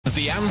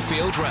The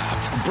Anfield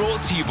Wrap,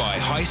 brought to you by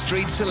High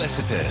Street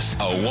Solicitors,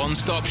 a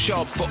one-stop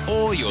shop for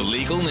all your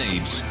legal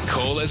needs.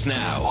 Call us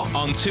now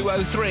on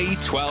 203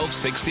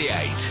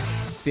 1268.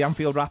 It's the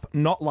Anfield Wrap,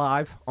 not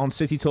live on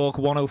City Talk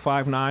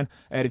 1059.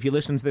 If you're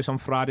listening to this on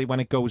Friday when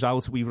it goes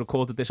out, we've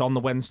recorded this on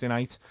the Wednesday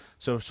night,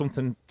 so if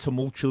something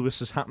tumultuous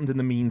has happened in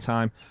the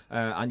meantime,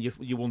 and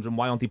you're wondering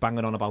why aren't they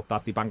banging on about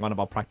that, they bang on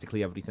about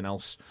practically everything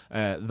else.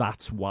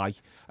 That's why.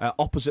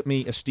 Opposite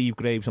me are Steve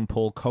Graves and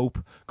Paul Cope.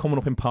 Coming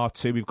up in part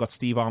 2, we've got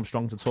Steve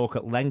Armstrong to talk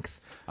at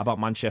length about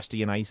Manchester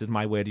United.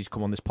 My word, he's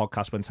come on this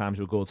podcast when times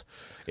were good.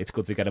 It's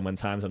good to get him when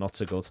times are not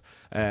so good.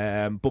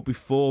 But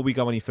before we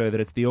go any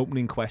further, it's the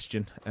opening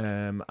question.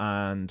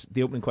 And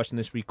the opening question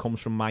this week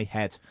comes from my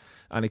head,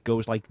 and it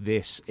goes like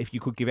this: if you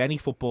could give any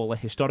footballer,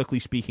 historically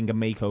speaking, a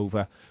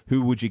makeover,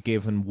 who would you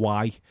give and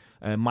why?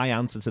 My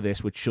answer to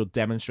this, which should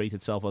demonstrate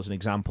itself as an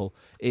example,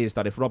 is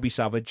that if Robbie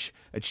Savage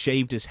had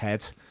shaved his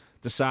head,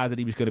 decided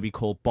he was going to be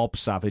called Bob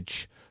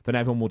Savage, then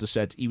everyone would have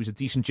said he was a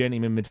decent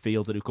journeyman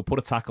midfielder who could put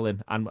a tackle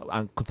in and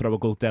could throw a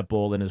good dead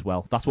ball in as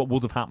well. That's what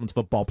would have happened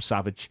for Bob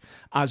Savage.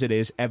 As it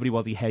is,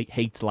 everybody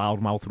hates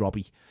loudmouth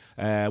Robbie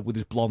with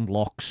his blonde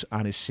locks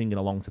and his singing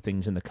along to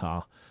things in the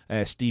car.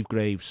 Steve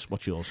Graves,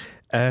 what's yours?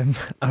 I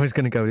was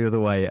going to go the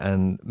other way,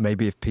 and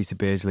maybe if Peter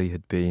Beardsley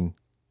had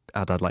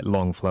had like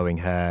long flowing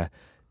hair,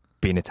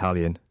 been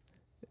Italian,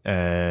 he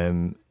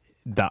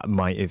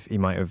might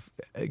have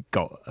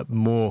got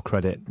more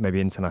credit maybe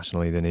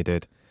internationally than he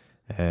did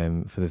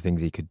for the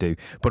things he could do.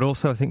 But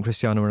also I think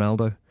Cristiano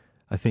Ronaldo,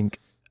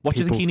 what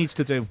do you think he needs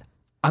to do?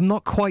 I'm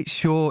not quite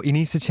sure. He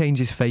needs to change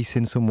his face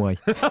in some way.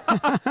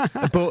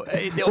 But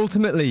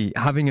ultimately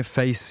having a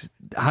face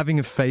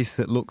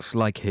that looks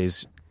like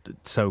his,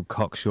 so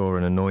cocksure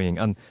and annoying,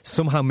 and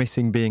somehow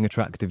missing being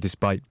attractive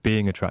despite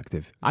being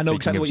attractive. I know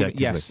exactly what you mean.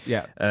 Yes,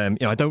 yeah.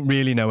 I don't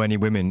really know any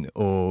women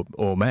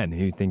or men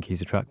who think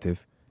he's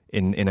attractive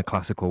in a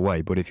classical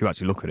way, but if you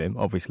actually look at him,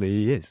 obviously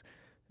he is.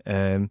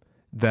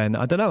 Then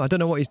I don't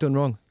know what he's done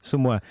wrong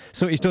somewhere.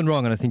 So he's done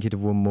wrong, and I think he'd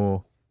have won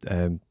more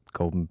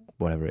golden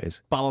whatever it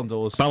is. Ballon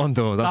d'Ors.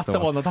 That's the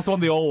one. That's the one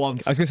they all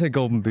want. I was going to say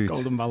golden boot.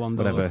 Golden Ballon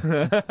d'Or.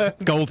 Whatever.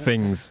 Gold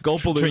things.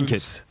 Gold balloons.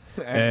 Trinkets.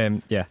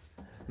 Yeah.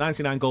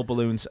 99 gold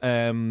balloons.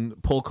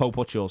 Paul Cope,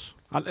 what's yours?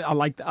 I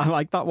like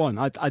that one.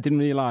 I didn't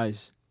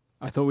realise.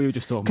 I thought we were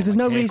just talking. Because there's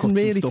no reason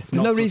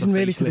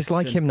really to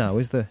dislike him now,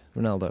 is there,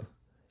 Ronaldo?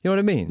 You know what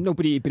I mean? No,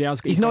 but he has.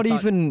 He's not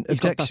even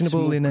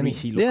objectionable in any.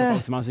 Look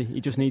about him, has he? He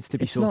just needs to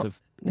be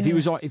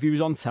If he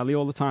was on telly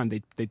all the time,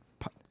 they'd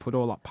put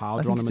all that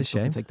powder on him and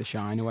stuff and take the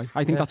shine away.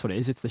 I think that's what it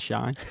is. It's the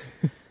shine.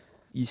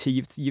 You see,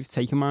 you've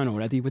taken mine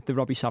already with the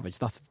Robbie Savage.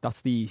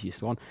 That's the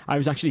easiest one. I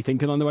was actually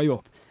thinking on the way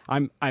up.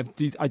 I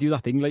do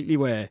that thing lately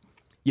where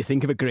you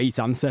think of a great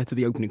answer to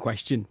the opening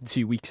question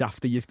 2 weeks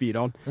after you've been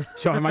on.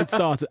 So I might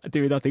start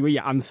doing that thing where you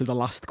answer the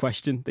last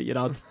question that you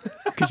had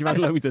because you've had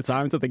loads of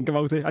time to think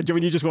about it. And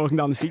when you're just walking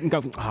down the street and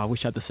go, I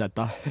wish I'd have said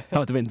that. That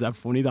would have been dead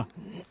funny, that.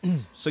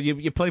 So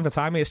you're playing for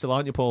time here still,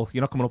 aren't you, Paul?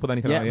 You're not coming up with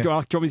anything, are you? Do you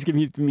want me to give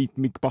you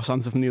my boss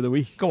answer from the other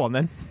week? Go on,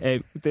 then.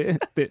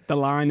 The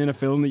line in a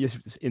film that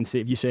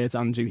if you say it's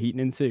Andrew Heaton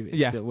into,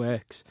 it still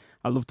works.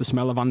 I love the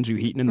smell of Andrew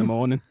Heaton in the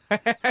morning.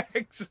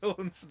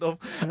 Excellent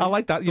stuff. I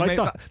like that.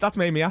 That's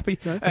made me happy.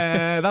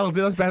 That'll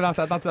do. That's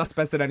better. That's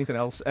best than anything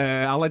else.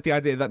 I like the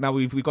idea that now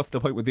we've got to the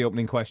point with the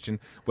opening question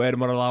where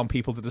we're allowing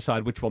people to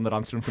decide which one they're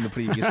answering from the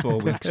previous 4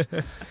 weeks.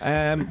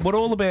 We're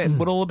all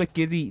a bit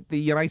giddy. The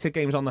United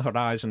game's on the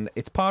horizon.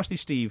 It's partially,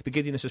 Steve, the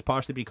giddiness is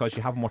partially because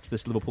you haven't watched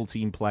this Liverpool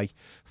team play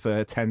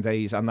for 10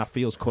 days, and that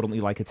feels currently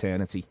like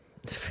eternity.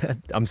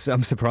 I'm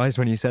surprised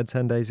when you said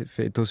 10 days.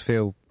 It does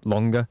feel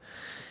longer.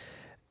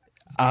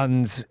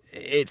 And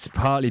it's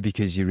partly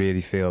because you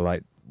really feel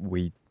like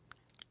we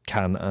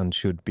can and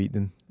should beat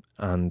them,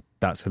 and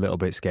that's a little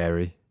bit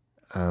scary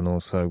and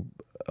also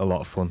a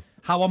lot of fun.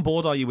 How on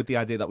board are you with the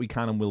idea that we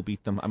can and will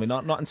beat them? I mean,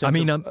 not in terms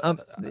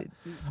of...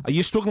 Are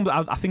you struggling?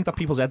 I think that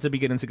people's heads are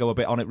beginning to go a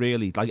bit on it,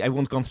 really. Like,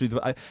 everyone's gone through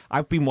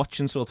I've been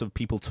watching sort of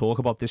people talk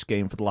about this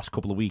game for the last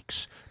couple of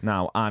weeks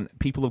now, and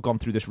people have gone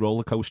through this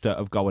roller coaster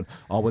of going,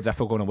 we're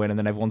definitely going to win, and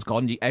then everyone's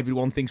gone,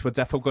 everyone thinks we're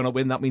definitely going to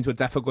win, that means we're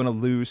definitely going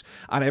to lose,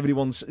 and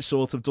everyone's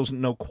sort of doesn't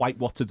know quite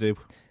what to do.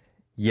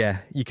 Yeah,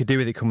 you could do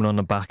with it coming on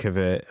the back of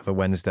a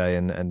Wednesday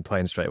and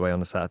playing straight away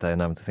on a Saturday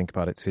and having to think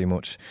about it too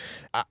much.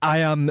 I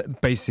am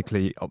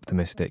basically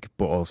optimistic,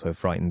 but also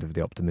frightened of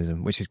the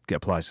optimism, which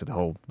applies to the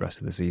whole rest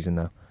of the season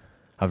now.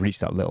 I've reached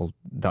that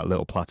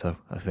little plateau,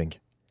 I think,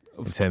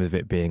 in terms of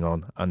it being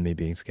on and me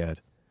being scared.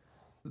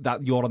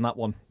 That you're on that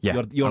one.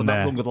 Yeah, you're on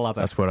that rung of the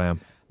ladder. That's where I am.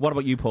 What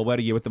about you, Paul? Where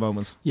are you at the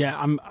moment? Yeah,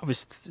 I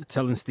was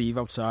telling Steve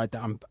outside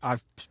that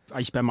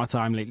I spend my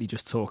time lately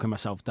just talking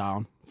myself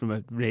down from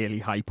a really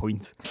high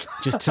point,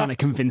 just trying to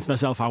convince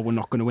myself how we're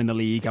not going to win the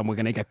league and we're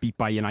going to get beat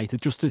by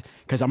United, just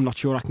because I'm not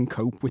sure I can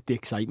cope with the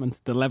excitement,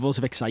 the levels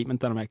of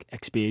excitement that I'm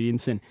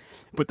experiencing.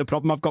 But the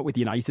problem I've got with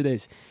United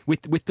is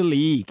with the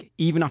league,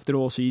 even after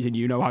all season,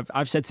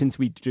 I've said since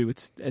we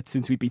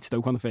beat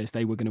Stoke on the first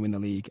day, we're going to win the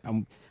league,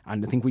 and I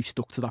think we've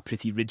stuck to that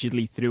pretty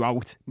rigidly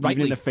throughout,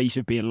 even in the face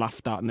of being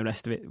laughed at and the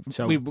rest of it.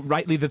 So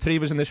rightly, the three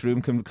of us in this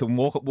room can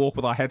walk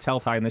with our heads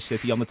held high in this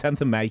city on the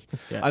 10th of May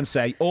and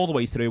say all the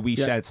way through we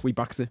said we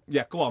backed it.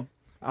 Yeah, go on.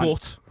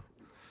 But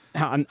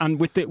and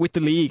with the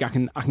league, I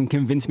can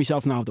convince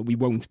myself now that we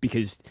won't,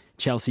 because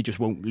Chelsea just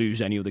won't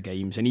lose any other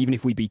games, and even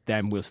if we beat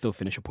them, we'll still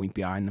finish a point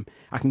behind them.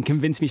 I can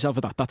convince myself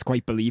of that. That's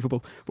quite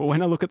believable. But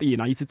when I look at the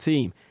United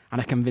team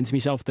and I convince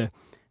myself that,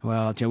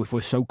 well, Joe, if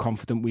we're so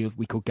confident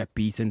we could get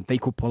beaten, they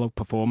could pull a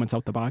performance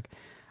out the bag.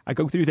 I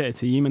go through their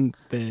team and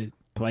the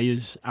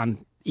players,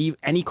 and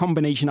any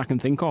combination I can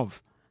think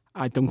of,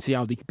 I don't see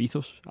how they could beat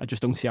us. I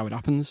just don't see how it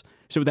happens.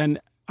 So then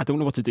I don't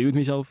know what to do with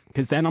myself,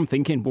 because then I'm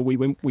thinking, well, we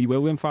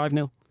will win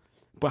 5-0.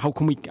 But how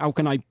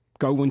can I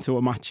go into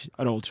a match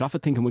at Old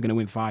Trafford thinking we're going to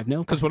win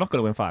 5-0? Because we're not going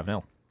to win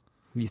 5-0.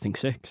 You think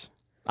 6?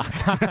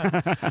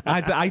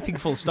 I think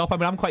full stop. I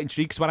mean, I'm quite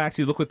intrigued, because when I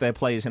actually look at their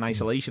players in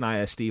isolation,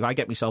 Steve, I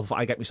get myself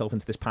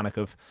into this panic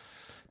of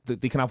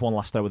they can have one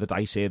last throw of the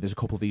dice here. There's a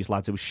couple of these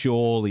lads who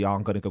surely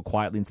aren't going to go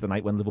quietly into the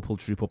night when Liverpool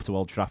troop up to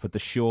Old Trafford. They're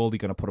surely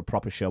going to put a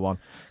proper show on.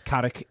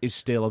 Carrick is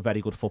still a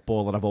very good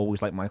footballer. I've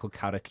always liked Michael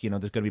Carrick. There's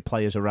going to be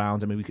players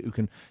around him who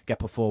can get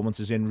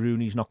performances in.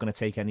 Rooney's not going to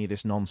take any of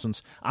this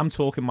nonsense. I'm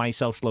talking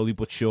myself slowly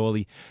but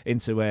surely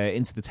into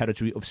the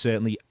territory of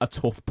certainly a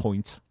tough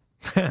point.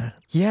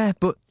 Yeah,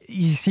 but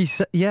you see,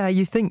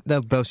 you think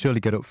they'll surely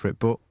get up for it,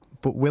 but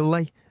will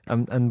they?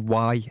 And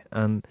why?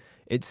 And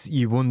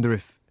you wonder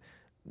if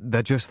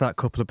they're just that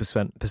couple of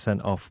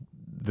percent off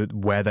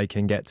where they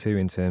can get to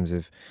in terms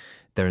of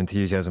their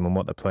enthusiasm and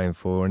what they're playing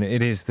for. And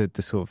it is the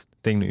sort of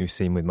thing that we've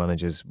seen with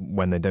managers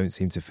when they don't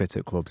seem to fit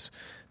at clubs,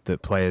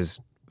 that players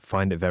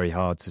find it very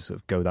hard to sort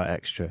of go that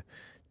extra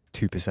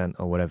 2%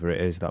 or whatever it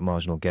is, that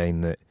marginal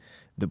gain that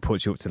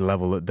puts you up to the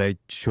level that they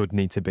should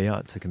need to be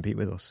at to compete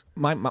with us.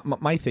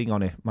 My thing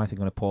on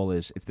it, Paul,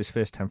 is it's this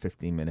first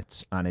 10-15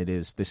 minutes, and it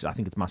is this. I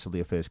think it's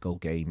massively a first goal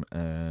game,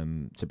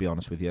 to be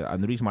honest with you.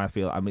 And the reason why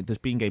there's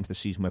been games this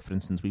season where, for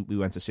instance, we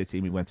went to City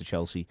and we went to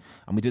Chelsea,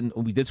 and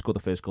we did score the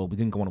first goal. We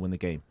didn't go on to win the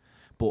game,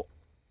 but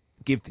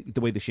give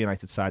the way this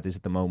United side is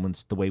at the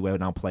moment, the way we're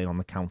now playing on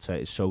the counter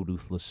is so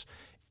ruthless.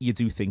 You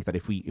do think that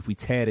if we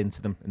tear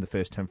into them in the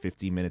first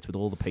 10-15 minutes with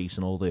all the pace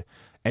and all the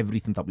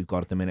everything that we've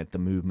got at the minute, the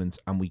movement,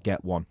 and we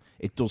get one,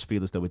 it does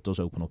feel as though it does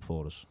open up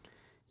for us.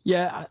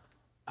 Yeah,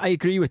 I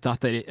agree with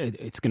that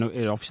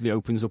it obviously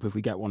opens up if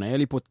we get one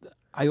early, but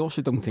I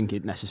also don't think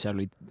it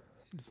necessarily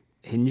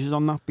hinges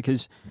on that,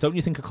 because don't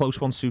you think a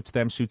close one suits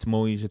them, suits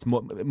Moyes?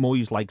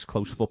 Moyes likes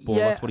close football.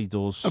 Yeah, that's what he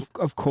does.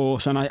 Of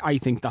course, and I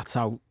think that's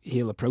how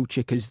he'll approach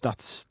it, because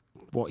that's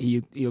what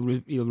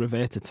he'll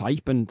revert to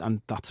type,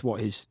 and that's what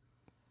his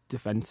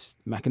defence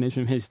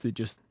mechanism is, to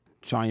just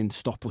try and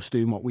stop us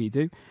doing what we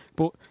do.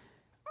 But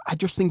I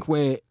just think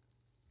we're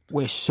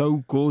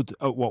so good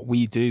at what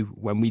we do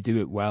when we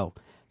do it well.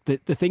 The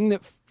thing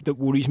that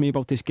worries me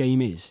about this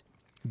game is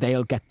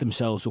they'll get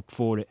themselves up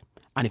for it.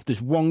 And if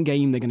there's one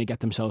game they're going to get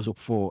themselves up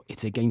for,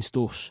 it's against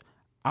us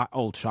at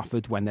Old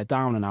Trafford when they're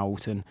down and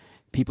out and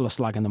people are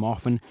slagging them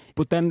off.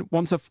 But then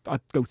once I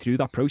go through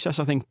that process,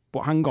 I think,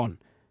 but hang on,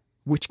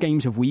 which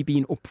games have we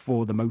been up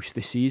for the most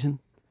this season?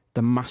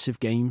 The massive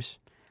games.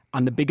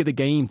 And the bigger the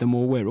game, the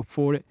more we're up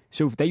for it.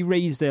 So if they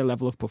raise their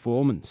level of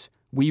performance,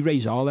 we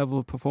raise our level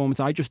of performance.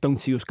 I just don't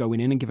see us going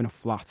in and giving a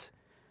flat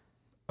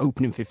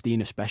opening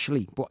 15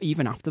 especially. But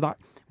even after that,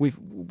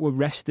 we're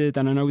rested,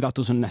 and I know that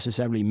doesn't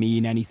necessarily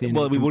mean anything.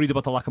 Well, are we worried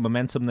about the lack of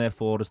momentum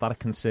therefore? Is that a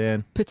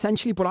concern?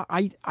 Potentially, but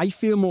I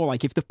feel more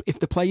like if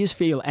the players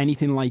feel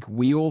anything like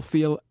we all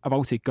feel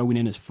about it going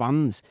in as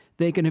fans,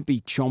 they're going to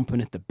be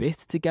chomping at the bit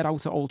to get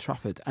out at Old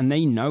Trafford. And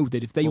they know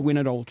that if they win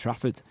at Old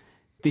Trafford,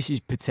 this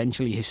is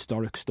potentially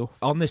historic stuff.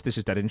 On this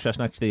is dead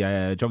interesting, actually.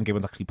 John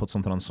Gibbons actually put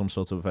something on some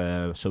sort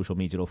of social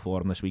media or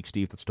forum this week,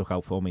 Steve, that stuck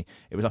out for me.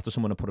 It was after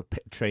someone had put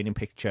a training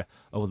picture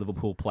of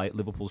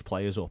Liverpool's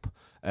players up,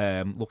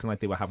 looking like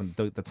they were having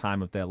the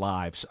time of their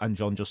lives, and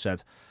John just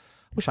said,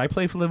 wish I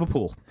played for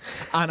Liverpool.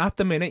 And at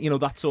the minute,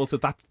 that sort of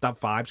that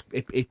vibes,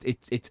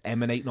 it's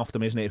emanating off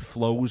them, isn't it? It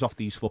flows off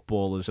these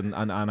footballers, and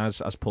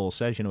as Paul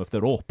says, if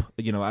they're up,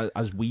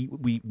 as we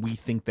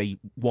think they,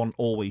 one,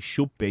 always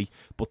should be,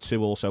 but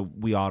two, also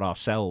we are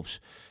ourselves,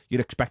 you're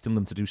expecting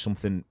them to do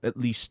something at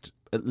least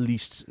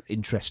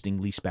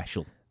interestingly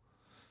special.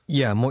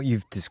 Yeah, and what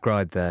you've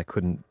described there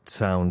couldn't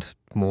sound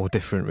more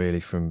different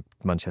really from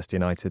Manchester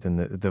United, and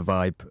the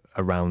vibe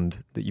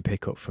around that you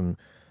pick up from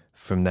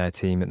their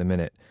team at the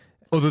minute.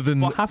 Other than,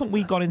 but haven't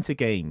we gone into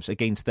games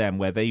against them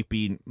where they've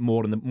been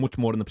much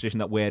more in the position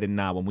that we're in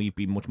now, and we've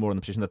been much more in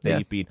the position that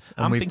they've been?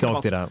 And we've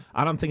dogged it out.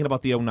 And I'm thinking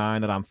about the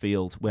 09 at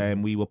Anfield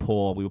when we were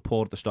poor. We were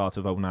poor at the start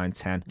of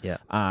 09-10,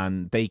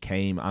 and they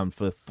came, and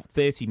for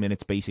 30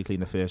 minutes basically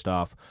in the first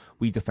half,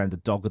 we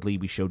defended doggedly.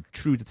 We showed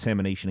true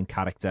determination and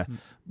character.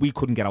 We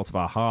couldn't get out of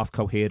our half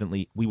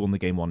coherently. We won the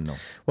game 1-0.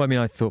 Well, I mean,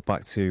 I thought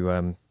back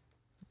to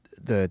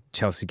the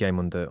Chelsea game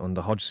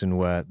under Hodgson,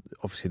 where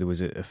obviously there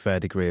was a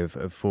fair degree of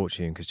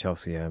fortune because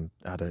Chelsea had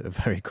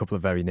a couple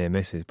of very near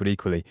misses, but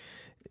equally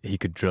he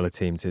could drill a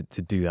team to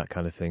do that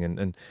kind of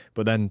thing.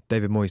 But then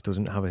David Moyes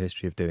doesn't have a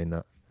history of doing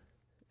that.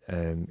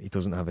 He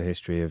doesn't have a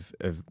history of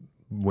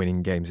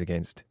winning games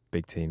against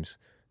big teams.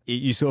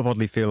 You sort of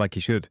oddly feel like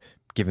he should,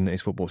 given that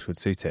his football should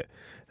suit it,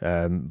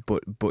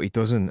 but he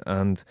doesn't.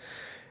 And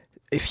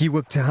if you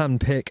were to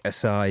handpick a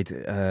side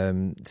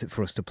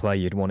for us to play,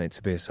 you'd want it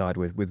to be a side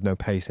with no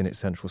pace in its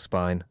central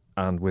spine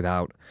and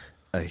without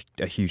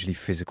a hugely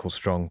physical,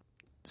 strong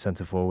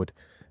centre forward.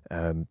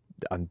 And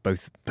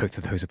both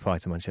of those apply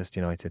to Manchester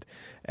United.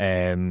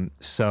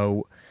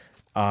 So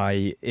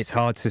it's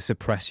hard to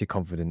suppress your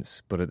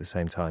confidence, but at the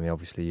same time,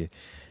 obviously,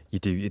 you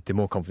do. The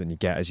more confident you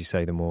get, as you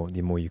say, the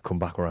more you come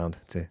back around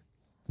to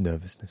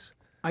nervousness.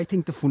 I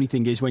think the funny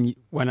thing is when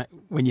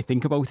you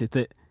think about it,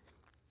 that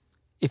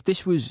if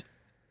this was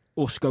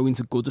us going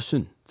to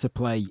Goodison to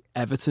play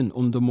Everton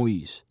under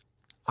Moyes,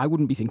 I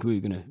wouldn't be thinking we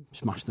were going to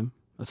smash them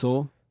at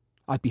all.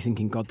 I'd be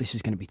thinking, God, this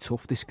is going to be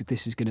tough. This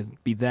is going to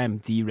be them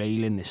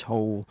derailing this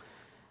whole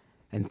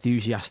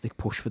enthusiastic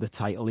push for the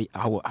title,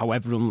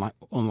 however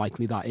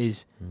unlikely that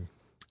is.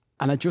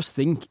 And I just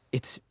think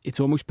it's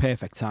almost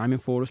perfect timing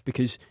for us,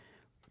 because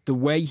the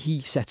way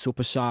he sets up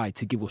a side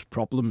to give us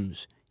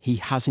problems, he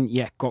hasn't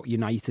yet got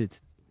United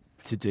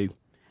to do.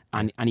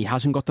 And he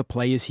hasn't got the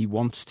players he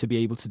wants to be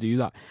able to do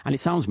that. And it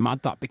sounds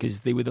mad, that,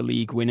 because they were the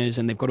league winners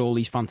and they've got all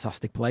these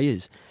fantastic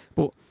players.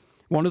 But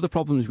one of the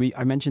problems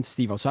I mentioned to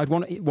Steve outside,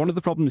 one of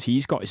the problems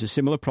he's got is a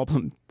similar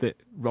problem that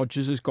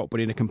Rodgers has got,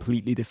 but in a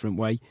completely different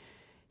way.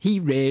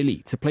 He really,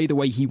 to play the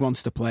way he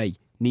wants to play,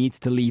 needs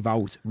to leave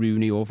out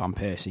Rooney or Van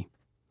Persie.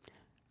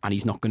 And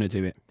he's not going to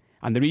do it.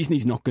 And the reason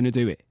he's not going to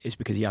do it is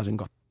because he hasn't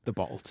got the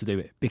bottle to do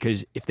it.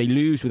 Because if they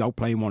lose without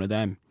playing one of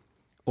them,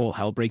 all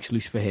hell breaks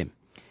loose for him.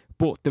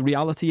 But the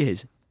reality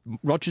is,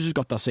 Rodgers has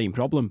got that same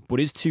problem, but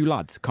his two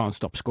lads can't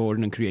stop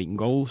scoring and creating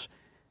goals.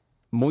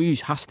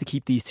 Moyes has to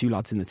keep these two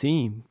lads in the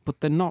team, but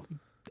they're not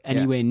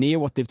anywhere near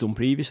what they've done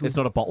previously. It's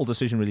not a bottle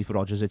decision really for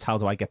Rodgers. It's how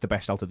do I get the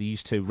best out of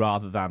these two,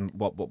 rather than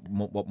what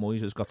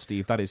Moyes has got,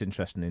 Steve. That is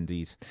interesting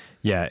indeed.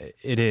 Yeah,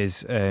 it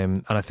is.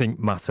 And I think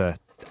Mata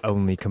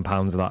only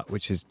compounds that,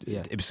 which is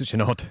it was such an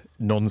odd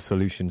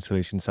non-solution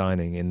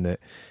signing, in that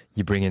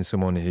you bring in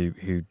someone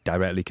who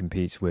directly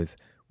competes with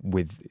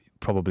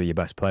probably your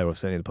best player, or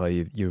certainly the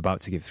player you're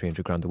about to give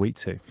 300 grand a week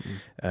to,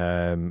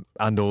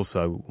 and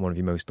also one of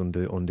your most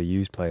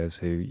underused players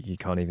who you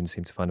can't even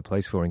seem to find a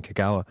place for in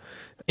Kagawa.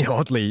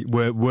 Oddly,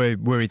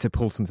 were he to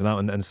pull something out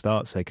and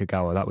start, say,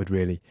 Kagawa,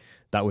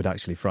 that would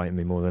actually frighten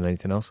me more than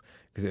anything else,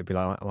 because it'd be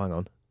like, oh, hang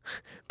on.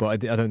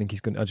 But I don't think he's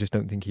going. I just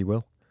don't think he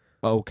will.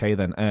 Okay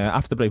then,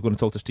 after the break we're going to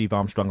talk to Steve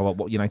Armstrong about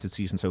what United's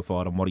season so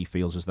far and what he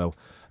feels as though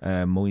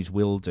Moyes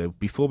will do.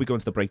 Before we go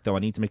into the break though, I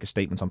need to make a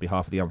statement on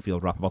behalf of the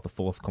Anfield Wrap about the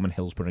forthcoming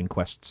Hillsborough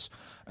inquests.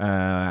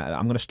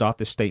 I'm going to start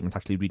this statement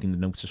actually reading the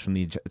notice from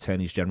the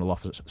Attorney General's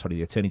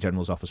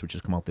office, which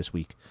has come out this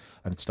week,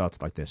 and it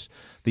starts like this.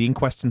 The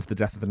inquests into the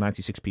death of the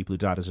 96 people who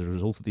died as a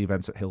result of the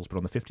events at Hillsborough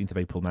on the 15th of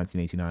April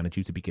 1989 are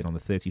due to begin on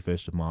the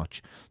 31st of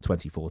March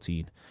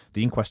 2014.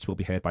 The inquests will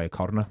be heard by a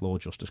coroner,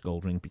 Lord Justice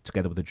Goldring,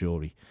 together with a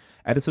jury.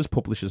 Editors,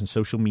 publishers and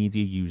social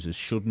media users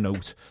should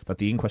note that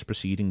the inquest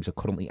proceedings are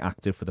currently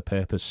active for the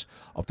purpose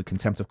of the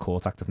Contempt of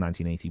Court Act of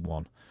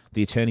 1981.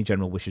 The Attorney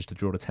General wishes to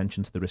draw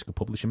attention to the risk of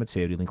publishing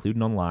material,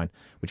 including online,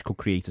 which could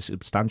create a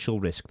substantial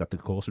risk that the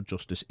course of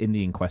justice in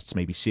the inquests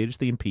may be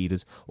seriously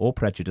impeded or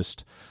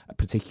prejudiced,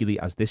 particularly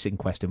as this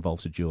inquest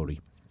involves a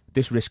jury.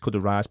 This risk could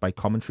arise by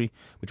commentary,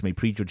 which may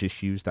prejudge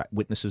issues that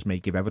witnesses may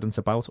give evidence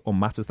about, or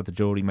matters that the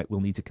jury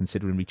will need to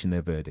consider in reaching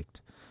their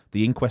verdict.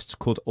 The inquests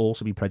could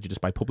also be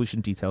prejudiced by publishing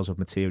details of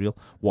material,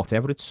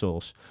 whatever its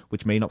source,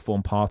 which may not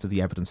form part of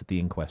the evidence at the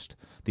inquest.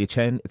 The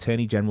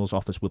Attorney General's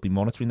office will be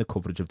monitoring the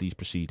coverage of these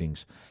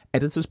proceedings.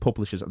 Editors,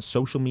 publishers and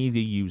social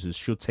media users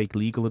should take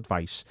legal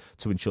advice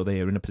to ensure they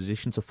are in a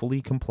position to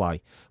fully comply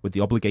with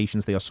the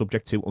obligations they are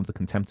subject to under the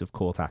Contempt of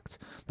Court Act.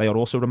 They are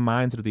also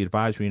reminded of the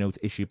advisory note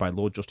issued by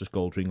Lord Justice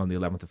Goldring on the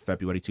 11th of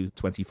February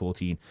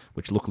 2014,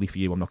 which luckily for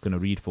you I'm not going to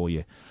read for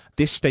you.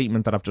 This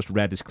statement that I've just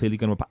read is clearly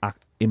going to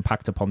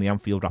impact upon the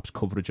Anfield Wrap's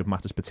coverage of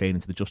matters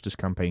pertaining to the Justice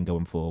campaign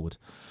going forward.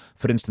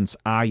 For instance,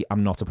 I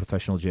am not a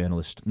professional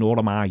journalist, nor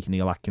am I,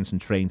 Neil Atkinson,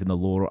 trained in the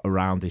law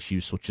around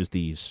issues such as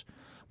these.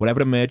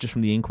 Whatever emerges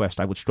from the inquest,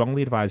 I would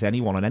strongly advise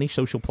anyone on any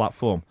social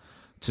platform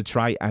to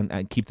try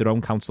and keep their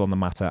own counsel on the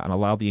matter and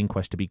allow the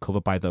inquest to be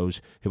covered by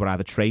those who are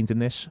either trained in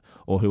this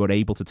or who are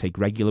able to take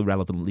regular,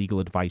 relevant legal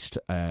advice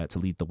to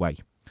lead the way.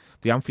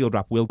 The Anfield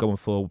Wrap will, going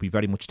forward, be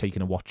very much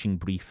taking a watching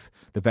brief,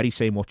 the very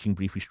same watching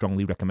brief we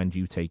strongly recommend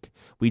you take.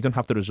 We don't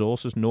have the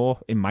resources, nor,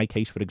 in my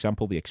case, for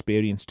example, the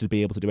experience to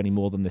be able to do any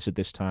more than this at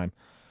this time.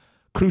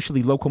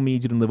 Crucially, local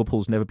media in Liverpool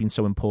has never been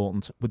so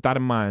important. With that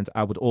in mind,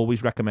 I would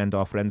always recommend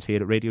our friends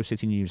here at Radio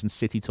City News and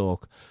City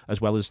Talk,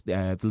 as well as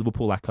the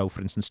Liverpool Echo,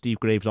 for instance, Steve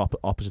Graves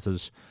opposite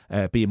us,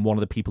 being one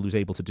of the people who's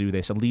able to do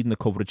this. And leading the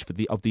coverage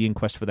of the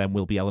inquest for them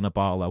will be Eleanor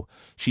Barlow.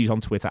 She's on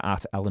Twitter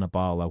at Eleanor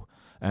Barlow.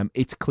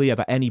 It's clear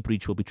that any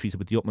breach will be treated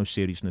with the utmost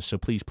seriousness, so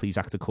please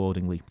act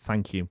accordingly.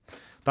 Thank you.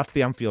 That's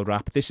the Anfield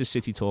Wrap. This is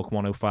City Talk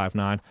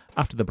 1059.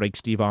 After the break,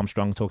 Steve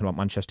Armstrong talking about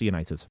Manchester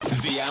United.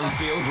 The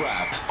Anfield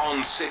Wrap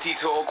on City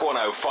Talk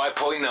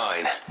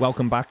 105.9.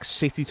 Welcome back.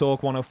 City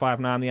Talk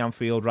 1059, the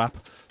Anfield Wrap.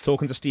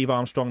 Talking to Steve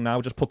Armstrong now.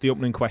 Just put the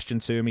opening question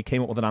to him. He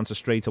came up with an answer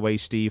straight away,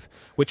 Steve.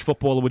 Which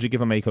footballer would you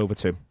give a makeover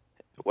to?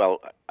 Well,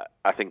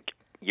 I think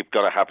you've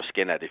got to have a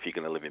skinhead if you're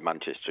going to live in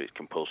Manchester. It's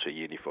compulsory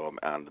uniform,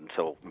 and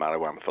until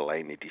Marouane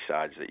Fellaini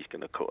decides that he's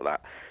going to cut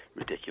that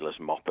ridiculous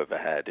mop of a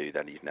hairdo,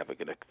 then he's never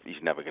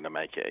going to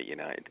make it at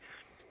United.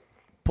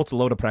 Puts a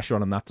load of pressure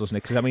on him, that, doesn't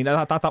it? Because I mean,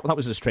 that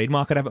was his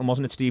trademark at Everton,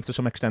 wasn't it, Steve? To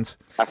some extent.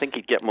 I think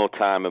he'd get more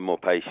time and more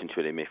patience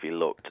with him if he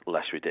looked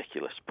less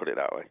ridiculous. Put it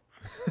that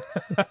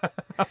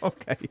way.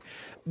 Okay.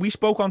 We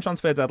spoke on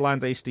transfer deadline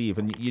day, Steve,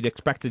 and you'd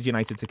expected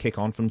United to kick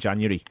on from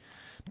January.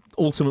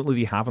 Ultimately,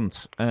 they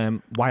haven't.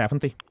 Why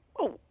haven't they?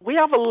 Well, we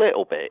have a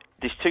little bit.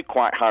 There's two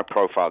quite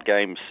high-profile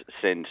games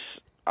since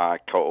I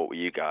caught up with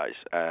you guys.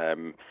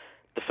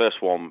 The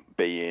first one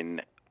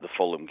being the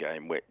Fulham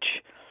game,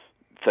 which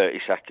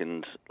 30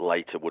 seconds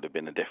later would have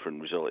been a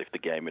different result if the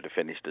game had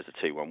finished as a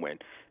 2-1 win,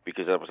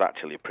 because that was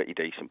actually a pretty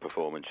decent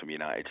performance from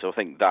United. So I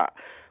think that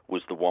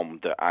was the one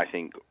that I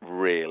think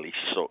really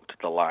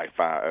sucked the life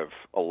out of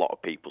a lot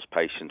of people's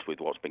patience with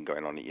what's been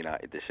going on at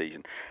United this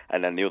season.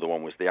 And then the other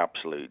one was the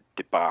absolute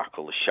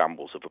debacle, the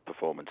shambles of a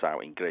performance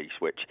out in Greece,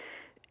 which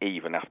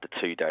even after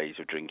 2 days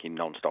of drinking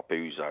non-stop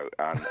ouzo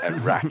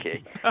and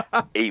raki,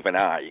 even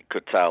I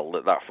could tell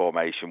that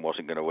formation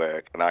wasn't going to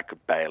work, and I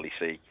could barely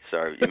see.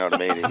 So, you know what I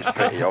mean? It was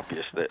pretty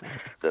obvious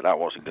that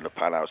wasn't going to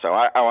pan out. So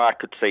I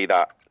could see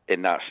that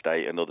in that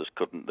state, and others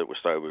couldn't that were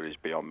sober is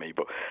beyond me.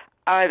 But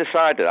either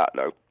side of that,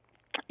 though,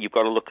 you've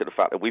got to look at the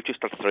fact that we've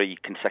just had 3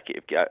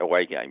 consecutive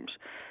away games,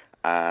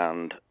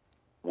 and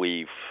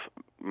we've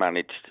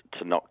managed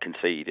to not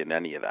concede in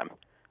any of them,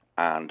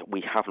 and we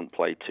haven't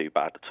played too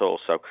bad at all.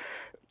 So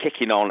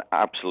kicking on,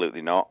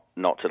 absolutely not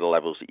to the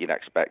levels that you'd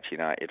expect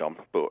United on,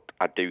 but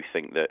I do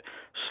think that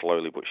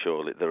slowly but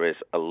surely there is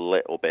a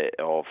little bit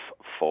of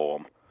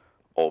form,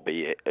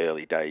 albeit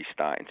early days,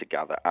 starting to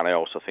gather. And I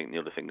also think the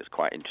other thing that's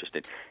quite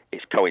interesting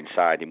is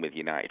coinciding with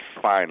United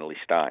finally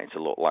starting to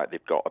look like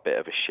they've got a bit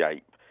of a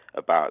shape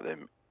about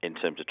them in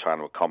terms of trying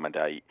to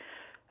accommodate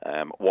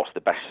what's the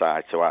best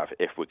side to have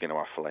if we're going to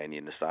have Fellaini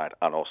in the side,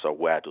 and also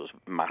where does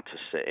Mata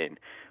sit in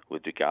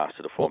with regards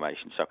to the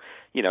formation. So,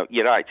 you know,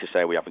 you're right to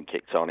say we haven't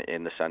kicked on it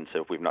in the sense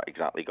of we've not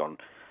exactly gone,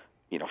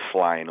 you know,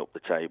 flying up the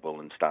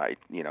table and started,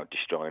 you know,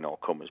 destroying all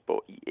comers, but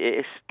it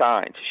is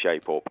starting to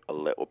shape up a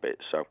little bit.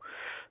 So,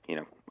 you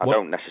know, I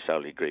don't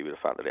necessarily agree with the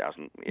fact that it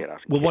hasn't.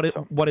 Well,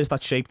 what is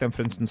that shape then?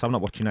 For instance, I'm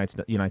not watching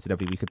United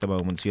every week at the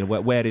moment. You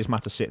know, where is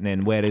Mata sitting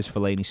in? Where is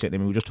Fellaini sitting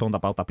in? We were just talking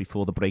about that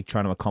before the break,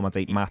 trying to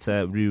accommodate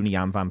Mata, Rooney,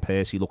 and Van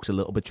Persie. Looks a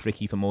little bit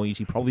tricky for Moyes.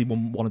 He probably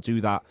wouldn't want to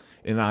do that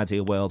in an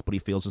ideal world, but he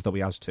feels as though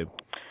he has to.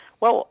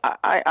 Well,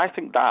 I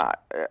think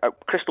that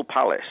Crystal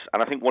Palace,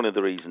 and I think one of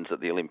the reasons that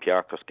the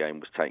Olympiacos game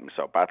was taken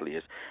so badly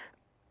is,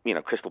 you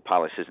know, Crystal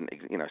Palace isn't,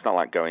 you know, it's not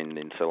like going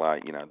into,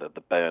 like, you know,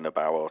 the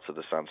Bernabeu or to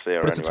the San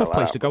Siro. But it's a tough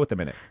place to go at the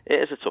minute. It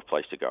is a tough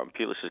place to go, and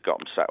Pulis has got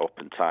them set up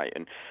and tight,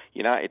 and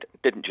United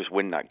didn't just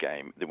win that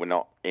game, they were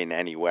not in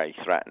any way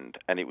threatened,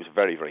 and it was a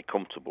very, very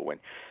comfortable win.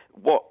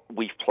 What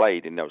we've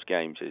played in those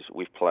games is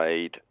we've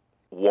played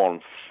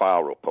one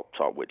far up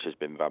top, which has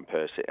been Van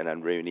Persie, and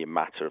then Rooney and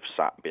Mata have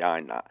sat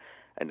behind that,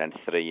 and then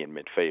 3 in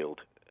midfield,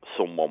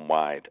 someone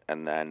wide,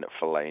 and then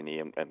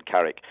Fellaini and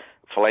Carrick.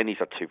 Fellaini's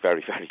had 2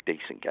 very, very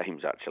decent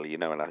games, actually, you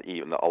know, and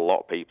even a lot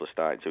of people are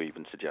starting to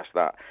even suggest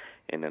that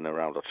in and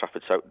around Old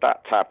Trafford. So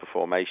that type of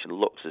formation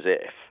looks as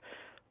if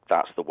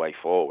that's the way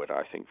forward,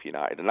 I think, for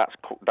United, and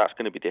that's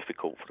going to be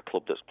difficult for the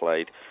club that's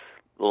played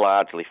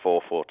largely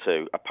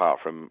 4-4-2, apart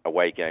from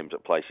away games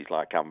at places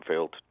like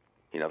Anfield,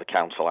 you know, the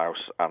Council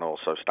House, and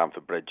also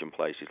Stamford Bridge and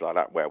places like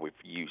that, where we've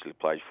usually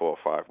played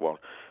 4-5-1.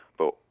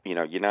 But, you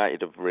know,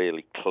 United have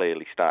really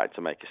clearly started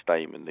to make a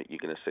statement that you're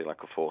going to see like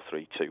a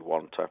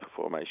 4-3-2-1 type of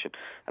formation.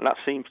 And that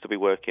seems to be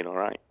working all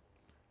right.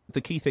 The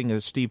key thing,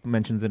 as Steve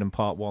mentioned it in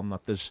part one,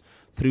 that there's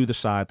through the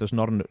side, there's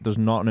not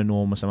an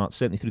enormous amount,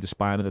 certainly through the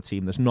spine of the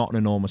team, there's not an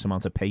enormous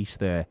amount of pace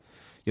there.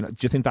 You know, do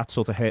you think that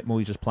sort of hurt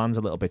Moyes' plans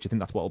a little bit? Do you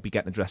think that's what will be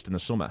getting addressed in the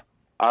summer?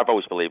 I've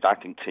always believed, I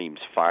think teams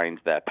find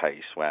their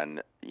pace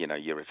when,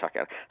 you're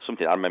attacking.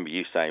 Something I remember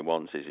you saying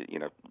once is,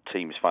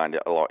 teams find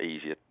it a lot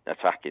easier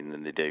attacking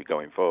than they do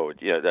going forward.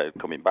 They're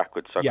coming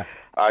backwards. So yeah.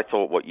 I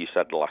thought what you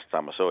said the last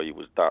time I saw you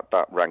was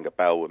that rang a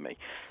bell with me.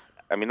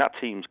 I mean, that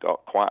team's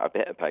got quite a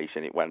bit of pace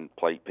in it when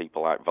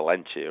people like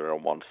Valencia are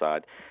on one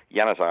side.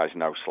 Januzaj's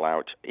no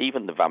slouch.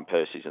 Even the Van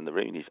Persies and the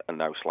Rooneys are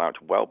no slouch.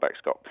 Welbeck's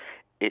got...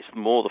 It's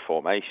more the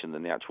formation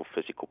than the actual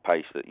physical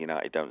pace that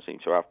United don't seem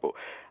to have. But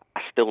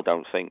I still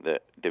don't think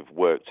that they've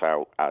worked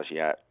out as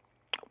yet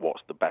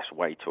what's the best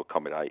way to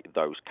accommodate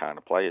those kind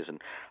of players.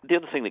 And the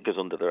other thing that goes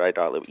under the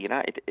radar,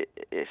 United,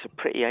 it's a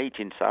pretty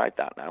aging side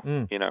that now.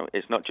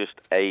 It's not just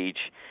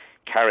age.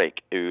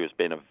 Carrick, who has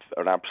been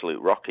an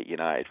absolute rock at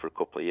United for a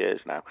couple of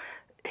years now,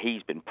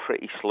 he's been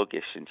pretty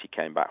sluggish since he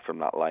came back from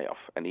that layoff.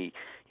 And he's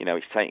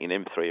taking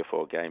him 3 or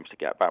 4 games to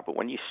get back. But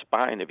when your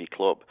spine of your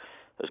club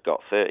has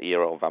got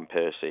 30-year-old Van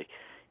Persie,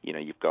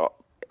 you've got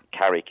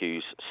Carrick,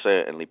 who's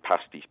certainly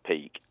past his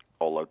peak,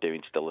 although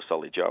doing still a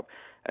solid job.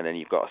 And then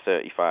you've got a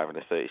 35 and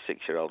a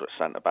 36-year-old at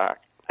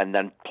centre-back. And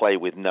then play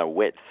with no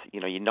width.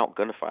 You're not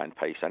going to find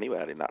pace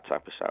anywhere in that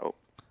type of setup.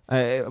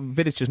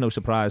 Vidic is no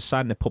surprise.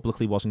 Signing it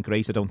publicly wasn't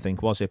great, I don't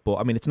think, was it? But,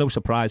 I mean, it's no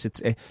surprise.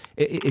 It's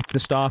the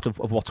start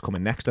of what's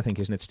coming next, I think,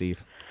 isn't it,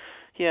 Steve?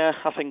 Yeah,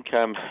 I think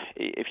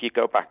if you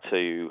go back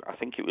to... I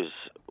think it was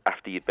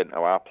after you'd been to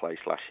our place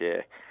last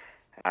year,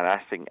 and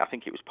I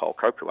think it was Paul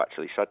Coker who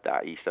actually said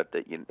that. He said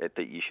that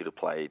you should have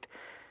played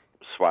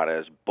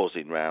Suarez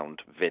buzzing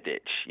round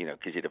Vidic,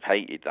 because he'd have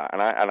hated that.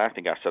 And I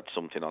think I said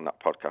something on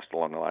that podcast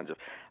along the lines of,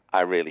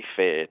 I really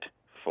feared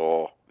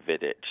for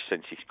Vidic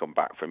since he's come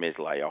back from his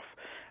layoff.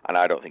 And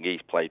I don't think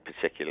he's played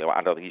particularly well.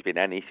 I don't think he's been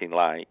anything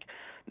like,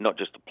 not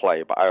just a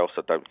player, but I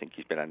also don't think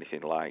he's been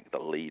anything like the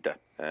leader.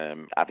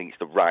 I think it's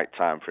the right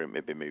time for him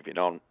to be moving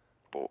on.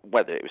 But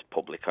whether it was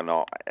public or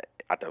not,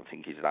 I don't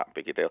think he's that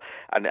big a deal.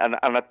 And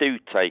I do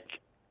take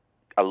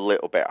a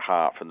little bit of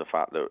heart from the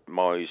fact that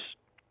Moyes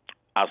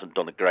hasn't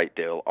done a great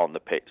deal on the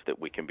pitch that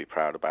we can be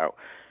proud about.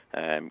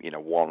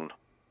 One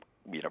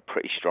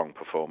pretty strong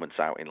performance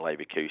out in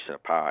Leverkusen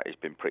apart. He's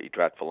been pretty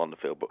dreadful on the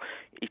field, but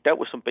he's dealt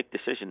with some big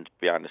decisions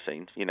behind the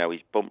scenes.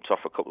 He's bumped off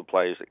a couple of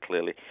players that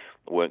clearly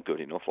weren't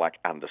good enough, like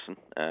Anderson.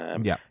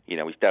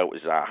 He's dealt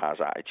with Zaha's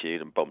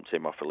attitude and bumped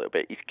him off a little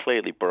bit. He's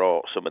clearly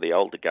brought some of the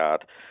older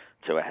guard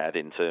to a head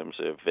in terms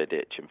of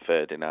Vidic and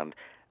Ferdinand.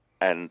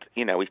 And,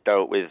 he's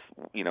dealt with,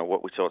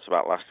 what we talked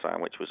about last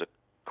time, which was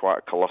quite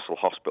a colossal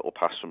hospital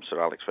pass from Sir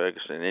Alex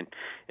Ferguson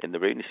in the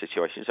Rooney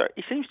situation. So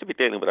he seems to be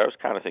dealing with those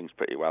kind of things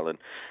pretty well. And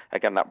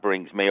again, that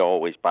brings me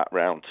always back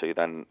round to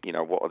then,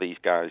 what are these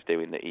guys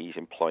doing that he's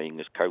employing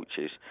as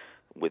coaches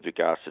with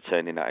regards to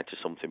turning that into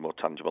something more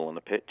tangible on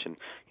the pitch? And,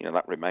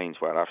 that remains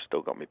where I've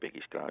still got my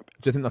biggest gripe.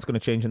 Do you think that's going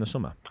to change in the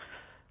summer?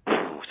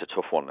 It's a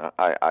tough one.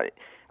 I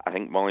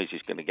think Moyes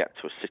is going to get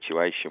to a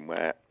situation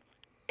where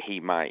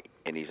he might,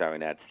 in his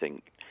own head,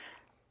 think,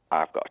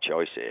 I've got a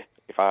choice here.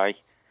 If I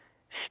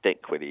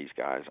stick with these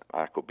guys,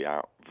 I could be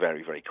out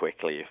very, very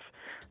quickly if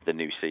the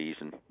new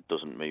season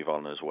doesn't move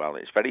on as well.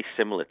 It's very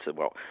similar to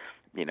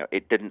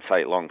it didn't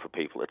take long for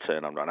people to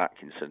turn on Ron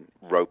Atkinson.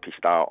 Ropey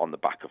start on the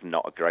back of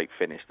not a great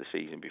finish the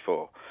season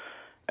before,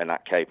 and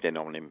that caved in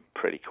on him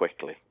pretty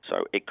quickly.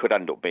 So it could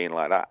end up being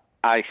like that.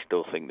 I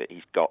still think that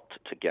he's got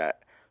to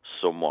get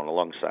someone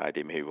alongside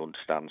him who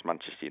understands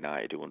Manchester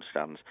United, who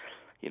understands,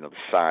 the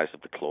size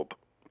of the club,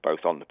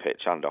 both on the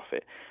pitch and off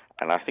it.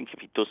 And I think if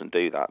he doesn't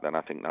do that, then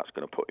I think that's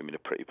going to put him in a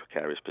pretty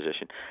precarious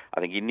position. I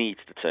think he needs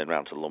to turn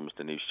around to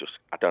Lumsden, who's just,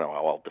 I don't know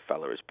how old the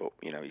fella is, but,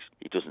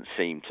 he doesn't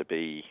seem to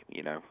be,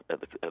 at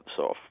the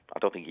sort of, I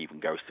don't think he even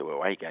goes to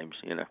away games,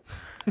 and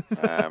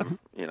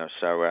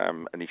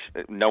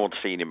no one's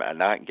seen him at a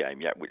night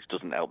game yet, which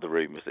doesn't help the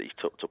rumours that he's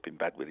tucked up in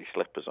bed with his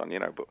slippers on,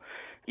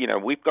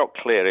 but, we've got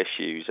clear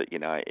issues at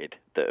United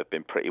that have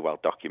been pretty well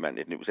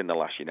documented, and it was in the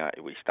last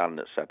United We Stand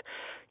that said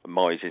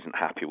Moyes isn't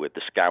happy with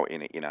the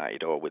scouting at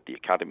United or with the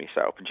academy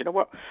setup. And do you know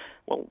what?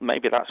 Well,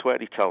 maybe that's where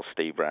he tells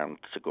Steve Brown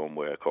to go and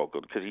work or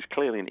good, because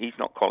he's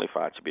not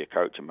qualified to be a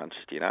coach in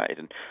Manchester United.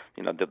 And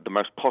the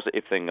most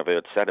positive thing I've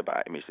heard said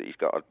about him is that he's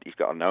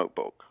got a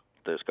notebook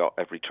that's got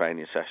every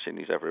training session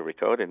he's ever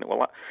recorded.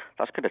 Well,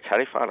 that's going to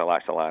terrify the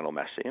likes of Lionel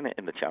Messi, isn't it,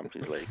 in the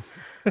Champions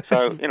League?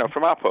 So,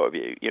 from our point of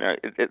view,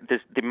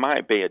 there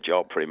might be a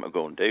job for him to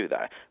go and do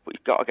that, but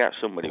he's got to get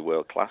somebody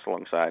world class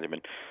alongside him.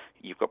 And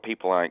you've got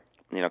people like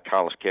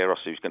Carlos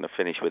Queiroz, who's going to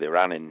finish with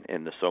Iran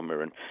in the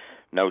summer and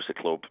knows the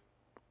club,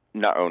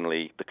 not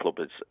only the club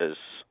as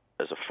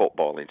a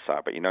footballing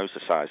side, but he knows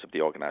the size of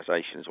the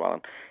organisation as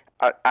well.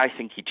 And I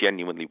think he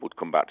genuinely would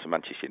come back to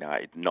Manchester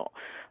United.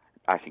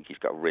 I think he's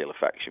got a real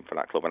affection for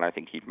that club, and I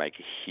think he'd make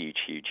a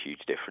huge, huge,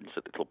 huge difference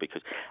at the club,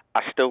 because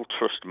I still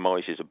trust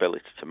Moyes'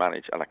 ability to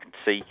manage, and I can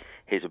see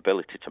his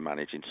ability to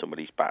manage in some of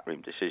these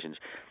backroom decisions.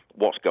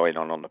 What's going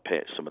on the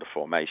pitch, some of the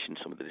formation,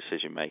 some of the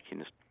decision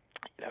makings.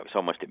 It's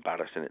almost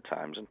embarrassing at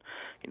times, and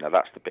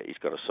that's the bit he's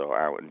got to sort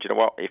out. And do you know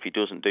what? If he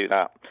doesn't do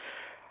that,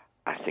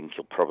 I think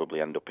he'll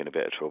probably end up in a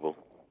bit of trouble.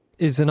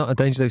 Is there not a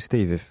danger though,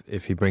 Steve,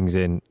 if he brings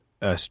in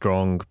a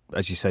strong,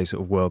 as you say,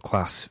 sort of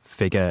world-class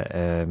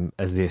figure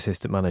as the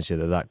assistant manager,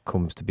 that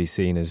comes to be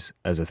seen as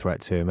a threat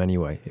to him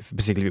anyway.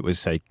 Particularly if it was,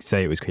 say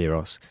it was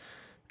Kyrgios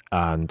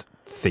and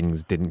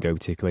things didn't go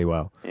particularly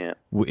well. Yeah.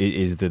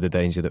 Is there the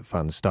danger that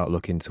fans start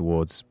looking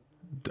towards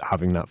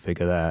having that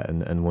figure there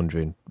and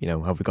wondering,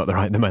 have we got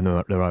the men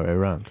the right way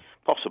around?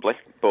 Possibly,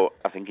 but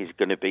I think he's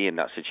going to be in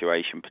that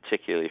situation,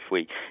 particularly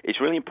if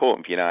it's really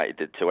important for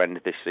United to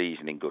end this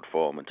season in good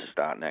form and to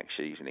start next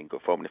season in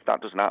good form. And if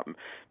that doesn't happen,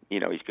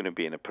 he's going to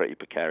be in a pretty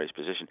precarious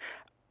position.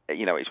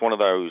 It's one of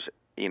those,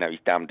 he's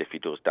damned if he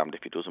does, damned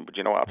if he doesn't. But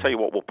I'll tell you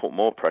what will put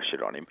more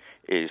pressure on him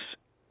is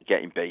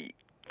getting beat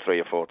 3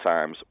 or 4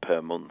 times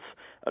per month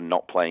and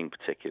not playing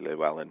particularly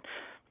well and,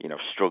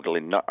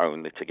 struggling not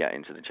only to get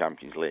into the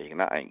Champions League,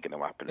 and that ain't going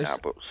to happen now,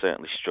 but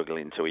certainly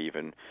struggling to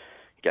even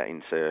get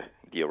into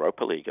the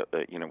Europa League,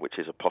 which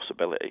is a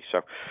possibility.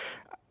 So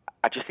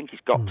I just think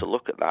he's got to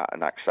look at that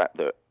and accept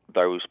that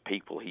those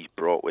people he's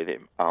brought with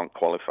him aren't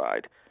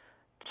qualified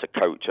to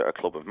coach at a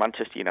club of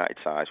Manchester United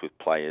size with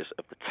players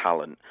of the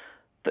talent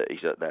that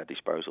is at their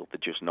disposal. They're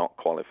just not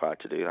qualified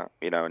to do that,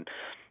 and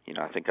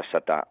I think I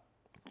said that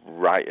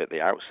right at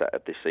the outset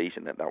of this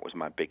season that was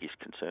my biggest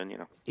concern.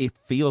 It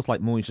feels like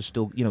Moyes is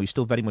still, he's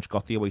still very much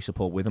got the away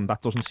support with him.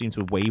 That doesn't seem to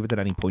have wavered at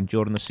any point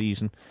during the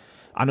season.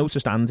 I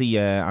noticed Andy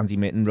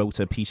Mitten wrote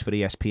a piece for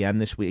ESPN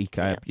this week.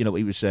 He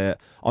was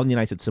on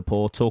United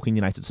support, talking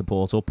United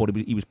support up, but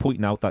he was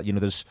pointing out that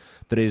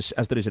there is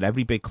as there is at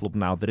every big club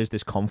now, there is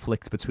this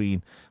conflict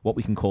between what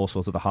we can call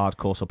sort of the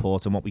hardcore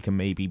support and what we can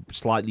maybe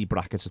slightly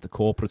bracket as the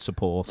corporate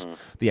support,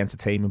 the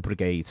entertainment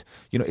brigade.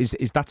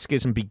 Is that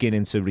schism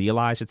beginning to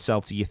realise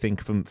itself? Do you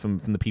think from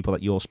the people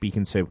that you're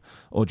speaking to,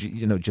 or do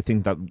you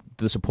think that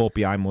the support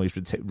behind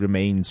Moyes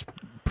remains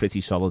pretty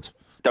solid?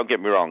 Don't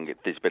get me wrong,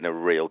 there's been a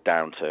real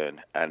downturn,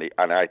 and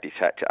I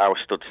detected. I was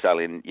stood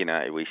selling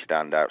We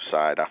Stand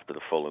outside after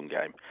the Fulham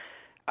game,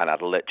 and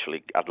I'd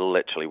literally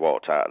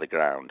walked out of the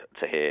ground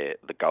to hear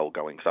the goal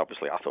going, because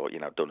obviously I thought,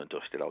 done and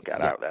dusted, I'll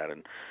get out there,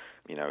 and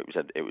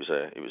it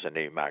was a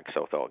new mag,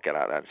 so I thought I'd get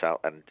out there and sell.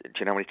 And do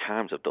you know how many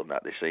times I've done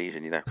that this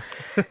season?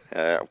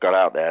 I've got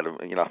out there,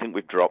 and I think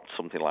we've dropped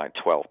something like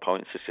 12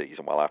 points this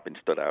season while I've been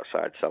stood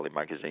outside selling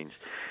magazines.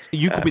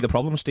 You could be the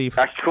problem, Steve.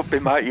 That could be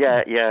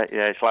yeah.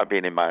 It's like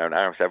being in my own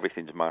house.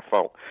 Everything's my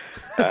fault.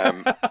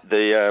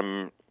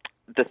 The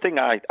thing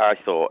I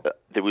thought,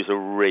 there was a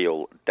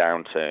real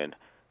downturn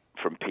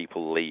from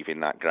people leaving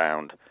that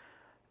ground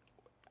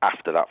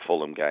after that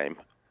Fulham game.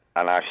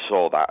 And I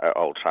saw that at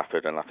Old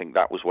Trafford, and I think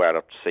that was where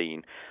I'd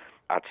say,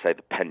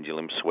 the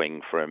pendulum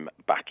swing from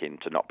backing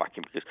to not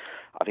backing, because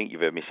I think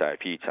you've heard me say a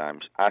few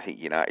times, I think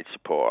United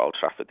support Old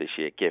Trafford this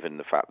year, given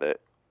the fact that,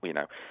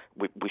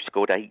 we've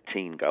scored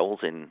 18 goals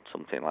in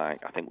something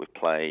like, I think we've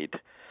played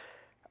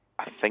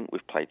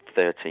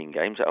 13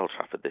 games at Old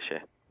Trafford this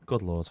year.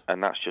 Good Lord.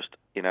 And that's just,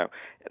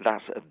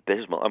 that's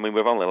abysmal. I mean,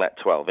 we've only let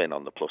 12 in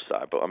on the plus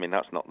side, but I mean,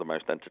 that's not the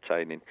most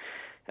entertaining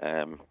set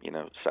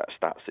of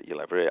stats that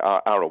you'll ever hear.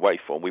 Our away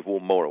form, we've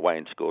won more away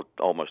and scored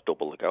almost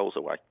double the goals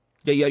away.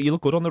 Yeah, you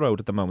look good on the road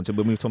at the moment. And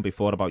when we've talked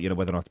before about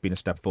whether or not it's been a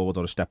step forward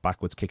or a step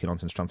backwards, kicking on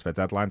since transfer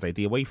deadlines,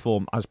 the away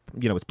form, as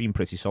it's been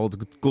pretty solid.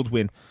 Good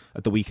win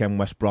at the weekend.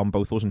 West Brom,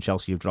 both us and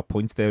Chelsea have dropped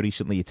points there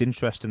recently. It's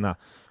interesting that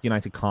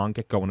United can't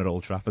get going at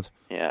Old Trafford.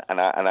 Yeah,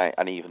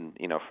 and even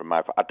from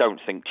my, I don't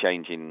think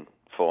changing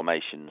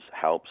formations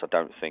helps. I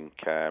don't think,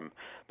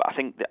 but I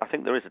think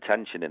there is a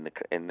tension in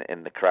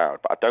the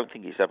crowd. But I don't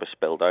think it's ever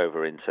spilled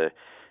over into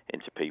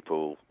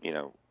people,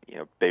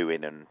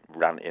 booing and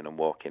ranting and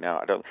walking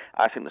out.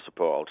 I think the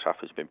support at Old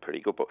Trafford's been pretty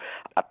good, but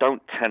I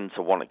don't tend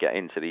to want to get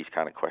into these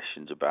kind of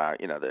questions about,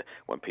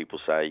 when people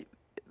say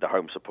the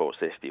home supports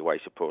this, the away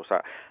supports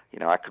that.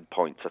 I could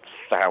point to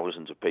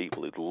thousands of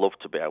people who'd love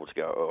to be able to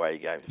go to away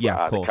games,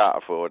 but either can't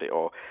afford it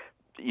or,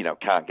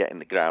 can't get in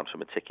the ground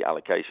from a ticket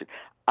allocation.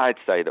 I'd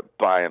say that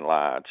by and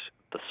large,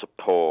 the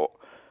support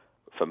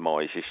for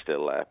Moyes is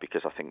still there,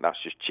 because I think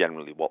that's just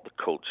generally what the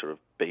culture of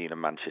being a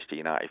Manchester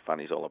United fan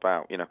is all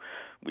about.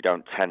 We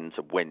don't tend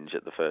to whinge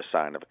at the first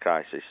sign of a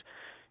crisis,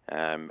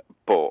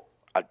 but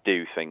I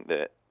do think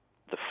that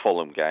the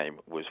Fulham game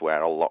was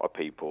where a lot of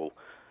people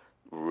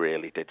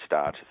really did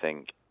start to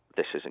think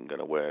this isn't going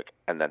to work,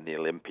 and then the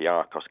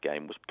Olympiacos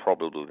game was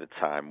probably the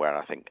time where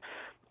I think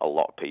a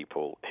lot of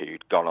people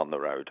who'd gone on the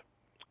road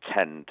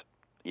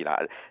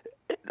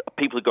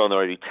people who go on the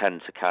road who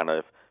tend to kind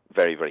of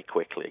very, very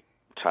quickly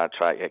try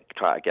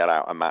to get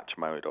out of match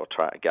mode or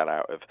try to get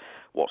out of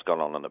what's gone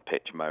on the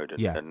pitch mode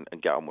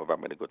and get on with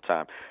having a good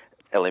time.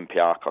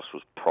 Olympiacos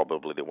was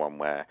probably the one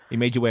where he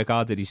made you work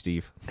hard, did he,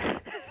 Steve?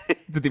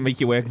 Did he make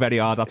you work very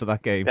hard after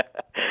that game?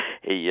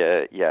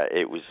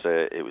 It was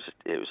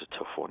a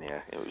tough one.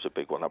 Yeah, it was a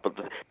big one. But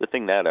the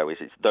thing there though is,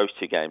 it's those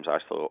two games I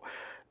thought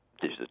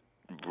there's a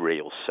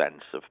real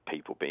sense of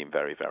people being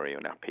very, very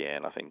unhappy,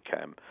 and I think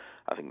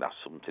that's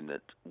something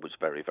that was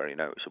very, very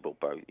noticeable,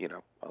 both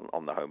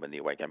on the home and the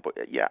away game. But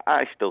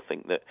I still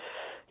think that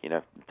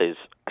there's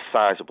a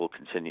sizable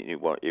contingent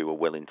who are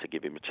willing to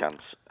give him a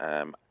chance.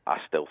 I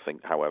still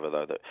think, however,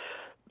 though,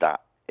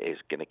 that is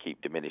going to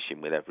keep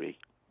diminishing with every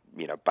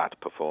bad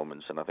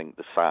performance. And I think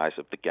the size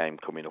of the game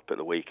coming up at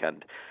the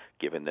weekend,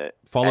 given that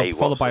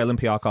followed by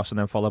Olympiacos and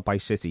then followed by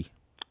City.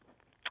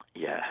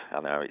 Yeah,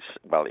 I know.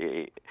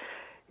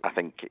 I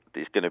think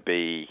it's going to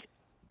be.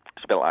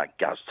 It's a bit like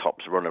Gaz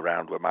Top's run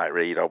around with Mike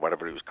Reed or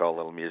whatever it was called a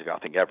little years ago. I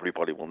think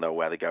everybody will know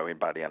where they're going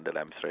by the end of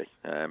them three.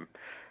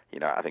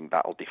 I think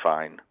that'll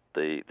define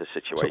the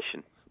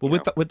situation. Well,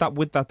 with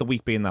that, the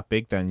week being that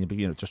big, then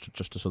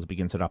just to sort of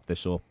begin to wrap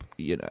this up.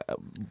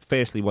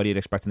 Firstly, what are you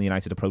expecting the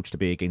United approach to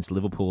be against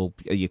Liverpool?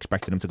 Are you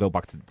expecting them to go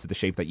back to the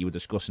shape that you were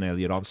discussing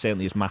earlier on?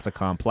 Certainly, as Mata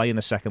can't play in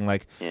the second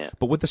leg,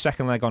 but with the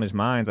second leg on his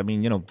mind, I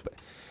mean,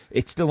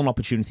 it's still an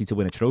opportunity to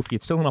win a trophy.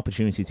 It's still an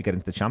opportunity to get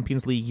into the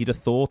Champions League. You'd have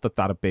thought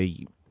that'd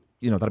be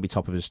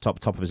top of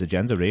his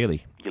agenda,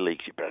 really. Your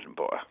league's your bread and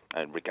butter,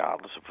 and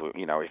regardless of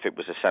if it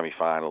was a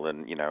semi-final,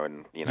 and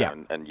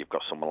you've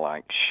got someone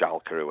like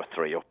Schalke who are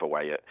 3 up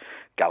away at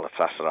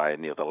Galatasaray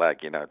in the other leg,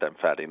 then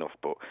fair enough.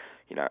 But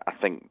I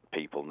think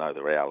people know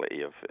the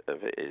reality of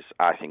it is.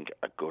 I think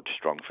a good,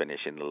 strong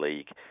finish in the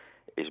league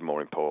is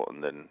more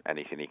important than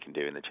anything he can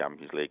do in the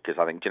Champions League. Because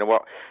I think, do you know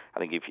what? I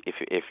think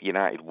if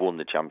United won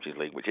the Champions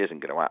League, which isn't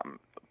going to happen,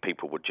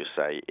 people would just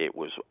say it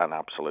was an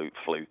absolute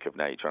fluke of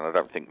nature, and I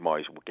don't think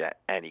Moyes will get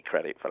any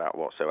credit for that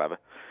whatsoever.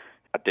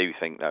 I do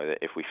think, though, that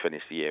if we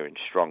finish the year in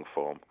strong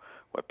form,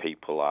 where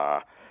people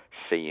are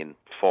seeing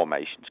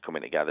formations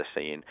coming together,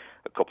 seeing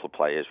a couple of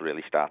players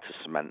really start to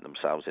cement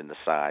themselves in the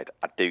side,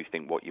 I do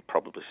think what you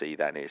probably see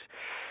then is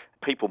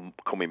people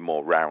coming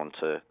more round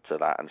to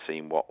that and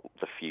seeing what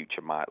the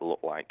future might look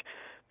like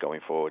going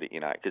forward at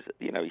United. Because,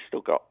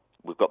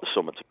 we've got the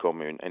summer to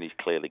come in, and he's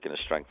clearly going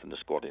to strengthen the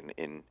squad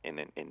in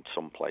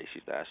some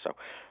places there. So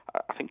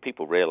I think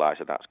people realise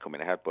that that's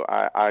coming ahead. But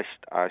I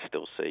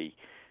still see,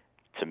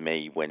 to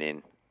me,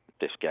 winning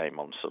this game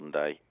on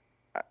Sunday,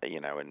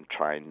 and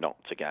trying not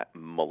to get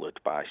mullered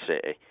by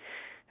City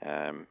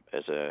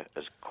as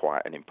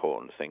quite an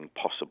important thing,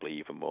 possibly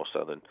even more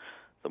so than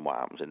what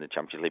happens in the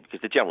Champions League. Because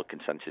the general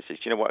consensus is,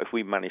 if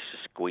we manage to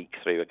squeak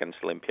through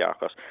against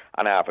Olympiacos,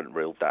 and I haven't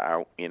ruled that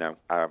out, I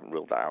haven't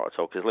ruled that out at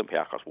all, because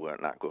Olympiacos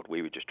weren't that good.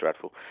 We were just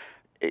dreadful.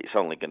 It's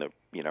only going to,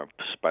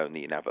 postpone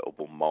the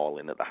inevitable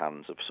mauling at the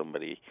hands of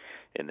somebody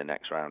in the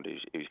next round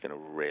who's going to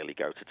really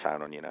go to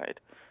town on United.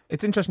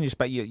 It's interesting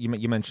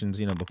you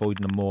mentioned,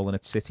 avoiding a mauling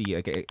at City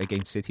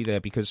against City there,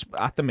 because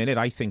at the minute,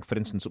 I think, for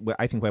instance,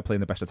 we're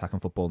playing the best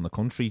attacking football in the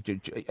country.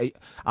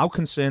 How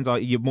concerned are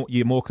you?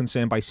 You're more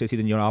concerned by City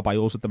than you are by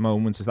us at the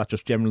moment. Is that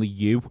just generally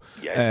you?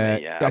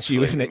 Yeah, that's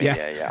you, isn't it?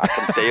 Yeah. I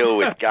can deal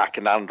with. I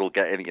can handle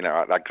getting.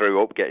 I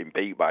grew up getting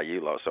beat by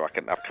you lot, so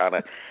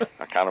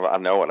I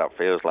know what that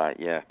feels like.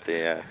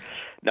 Yeah.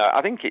 No,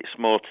 I think it's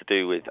more to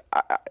do with.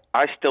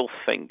 I still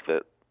think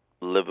that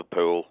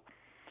Liverpool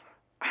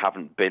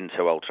haven't been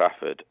to Old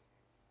Trafford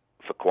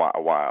for quite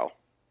a while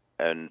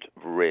and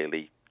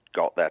really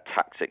got their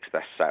tactics,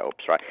 their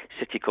setups right.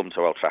 City come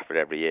to Old Trafford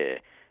every year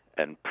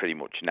and pretty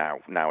much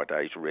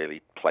nowadays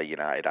really play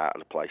United out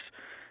of the place.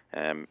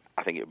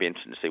 I think it would be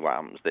interesting to see what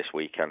happens this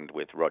weekend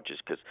with Rodgers,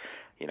 because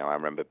I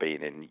remember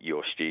being in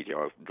your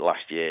studio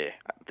last year,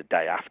 the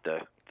day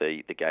after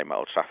the game at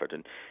Old Trafford,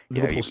 and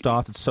Liverpool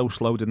started so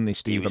slow, didn't they,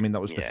 Steve?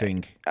 That was the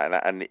thing.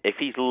 And if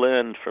he's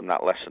learned from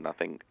that lesson,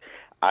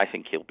 I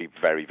think he'll be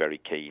very, very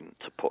keen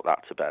to put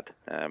that to bed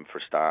for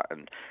a start.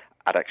 And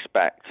I'd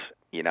expect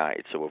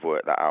United to have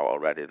worked that out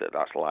already.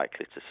 That's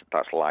likely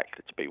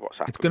to be what's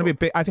happening. It's going to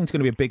be I think it's going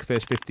to be a big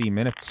first 15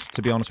 minutes.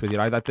 To be honest with you,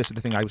 this is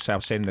the thing I was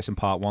saying this in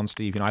part one,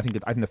 Steve. I think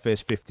the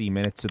first 15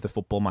 minutes of the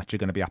football match are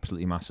going to be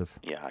absolutely massive.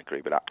 Yeah, I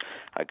agree with that.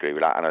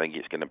 And I think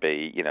it's going to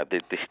be.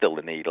 There's still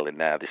the needle in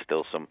there. There's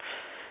still some.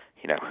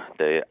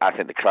 I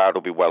think the crowd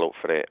will be well up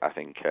for it. I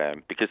think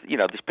because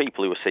there's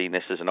people who are seeing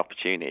this as an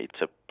opportunity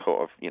to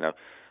put.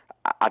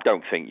 I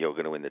don't think you're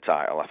going to win the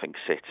title. I think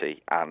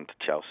City and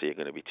Chelsea are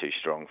going to be too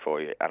strong for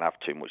you and have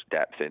too much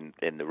depth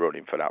in the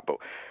running for that. But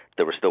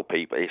there are still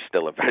people. It's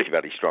still a very,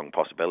 very strong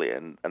possibility,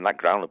 and that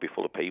ground will be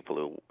full of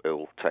people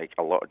who'll take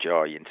a lot of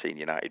joy in seeing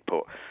United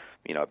put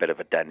a bit of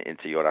a dent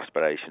into your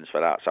aspirations for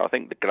that. So I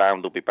think the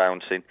ground will be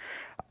bouncing.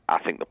 I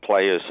think the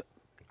players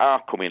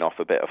are coming off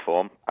a bit of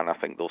form, and I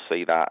think they'll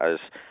see that as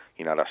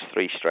that's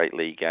 3 straight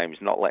league games,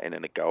 not letting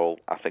in a goal.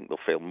 I think they'll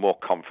feel more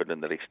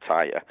confident that it's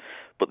tighter,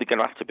 but they're going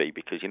to have to be,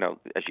 because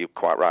as you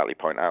quite rightly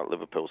point out,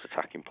 Liverpool's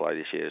attacking play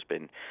this year has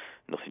been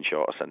nothing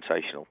short of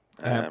sensational.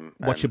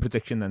 What's your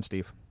prediction then,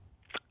 Steve?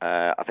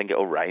 I think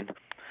it'll rain,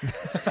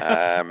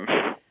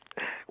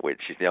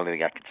 which is the only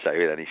thing I can say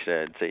with any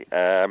certainty. It's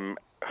a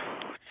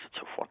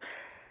tough one.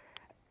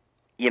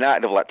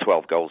 United have let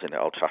 12 goals in at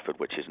Old Trafford,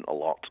 which isn't a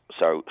lot.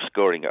 So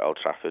scoring at Old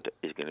Trafford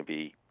is going to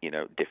be,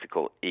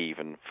 difficult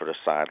even for a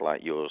side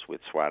like yours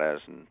with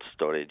Suarez and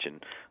Sturridge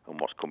and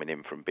what's coming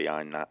in from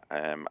behind that.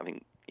 I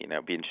think,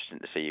 it'd be interesting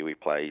to see who he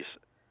plays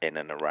in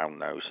and around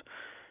those.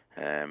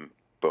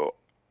 But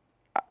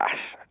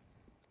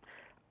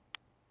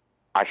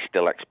I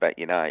still expect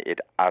United,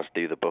 as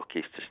do the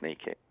bookies, to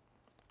sneak it.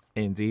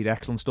 Indeed,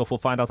 excellent stuff. We'll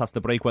find out after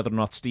the break whether or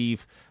not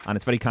Steve, and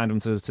it's very kind of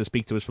him to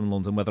speak to us from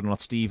London, whether or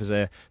not Steve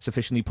has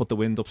sufficiently put the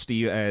wind up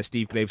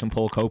Steve Graves and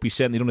Paul Cope. He's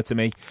certainly done it to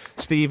me.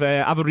 Steve,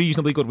 have a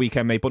reasonably good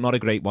weekend, mate, but not a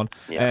great one.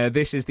 Yeah.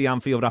 This is the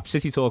Anfield Wrap,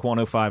 City Talk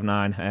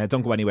 105.9.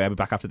 Don't go anywhere, we'll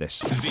be back after this.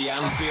 The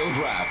Anfield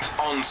Wrap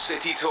on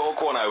City Talk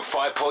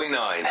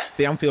 105.9. It's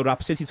the Anfield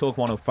Wrap, City Talk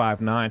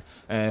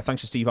 105.9.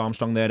 Thanks to Steve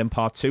Armstrong there in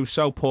part 2.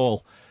 So,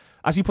 Paul,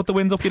 has he put the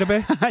wind up here a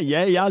bit?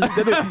 Yeah, he has.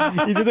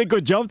 He did a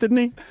good job, didn't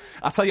he?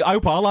 I tell you, I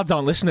hope our lads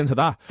aren't listening to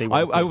that. I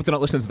hope they're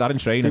not listening to that in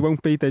training. They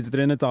won't be.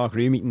 They're in a dark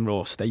room eating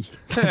raw steak.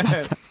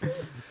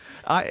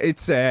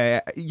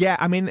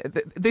 I mean,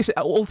 this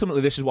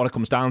ultimately this is what it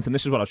comes down to, and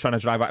this is what I was trying to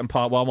drive at in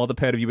part 1 while the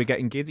pair of you were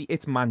getting giddy.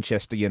 It's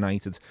Manchester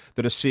United.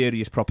 They're a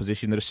serious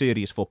proposition. They're a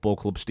serious football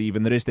club, Steve,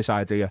 and there is this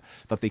idea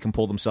that they can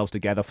pull themselves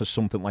together for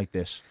something like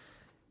this.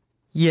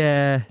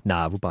 Yeah,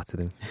 we'll batter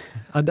them.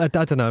 I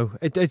don't know.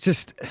 It's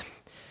just...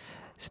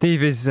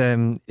 Steve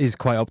is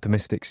quite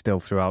optimistic still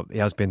throughout. He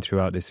has been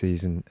throughout this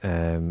season,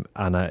 and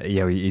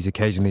he's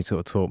occasionally sort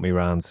of talked me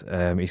around.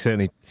 He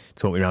certainly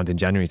talked me around in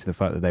January to the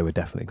fact that they were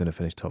definitely going to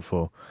finish top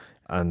 4,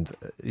 and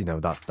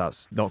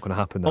that's not going to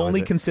happen. Now,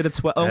 only conceded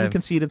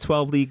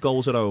 12 league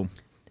goals at home.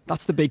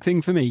 That's the big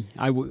thing for me.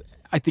 I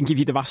think if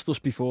you'd have asked us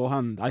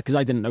beforehand, because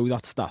I didn't know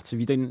that stat. So if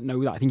you didn't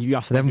know that, I think if you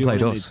asked, they haven't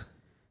played us.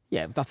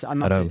 Yeah, that's it. In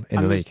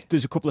the league.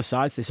 There's a couple of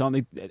sides to this,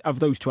 aren't they? Of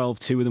those 12,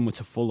 2 of them were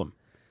to Fulham,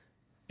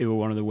 who were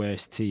one of the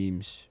worst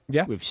teams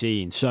we've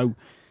seen. So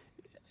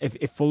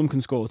if Fulham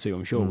can score 2,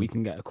 I'm sure we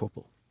can get a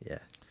couple. Yeah.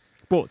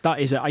 But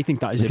I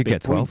think that is a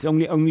big point. 12.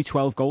 Only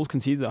 12 goals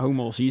conceded at home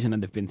all season,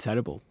 and they've been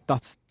terrible.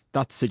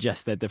 That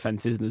suggests their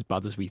defence isn't as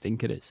bad as we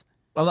think it is.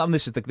 Well, and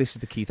this is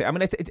the key thing. I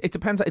mean, it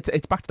depends.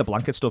 It's back to the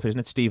blanket stuff, isn't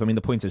it, Steve? I mean,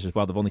 the point is as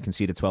well, they've only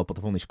conceded 12, but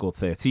they've only scored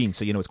 13.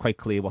 So, it's quite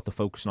clear what they're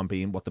focusing on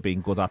what they're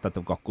being good at, that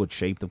they've got good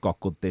shape, they've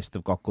got good this,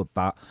 they've got good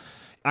that.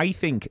 I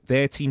think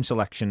their team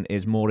selection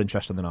is more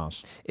interesting than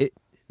ours.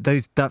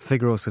 That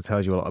figure also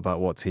tells you a lot about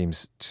what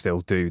teams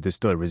still do. There's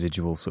still a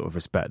residual sort of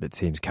respect that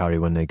teams carry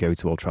when they go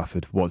to Old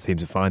Trafford. What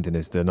teams are finding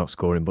is they're not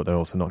scoring, but they're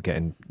also not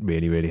getting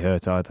really, really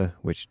hurt either,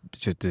 which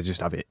they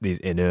just have these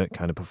inert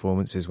kind of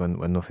performances when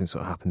nothing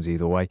sort of happens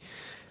either way.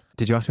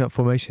 Did you ask me about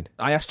formation?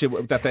 I asked you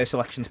that their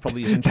selection's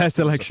probably isn't. Their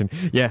selection,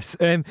 yes.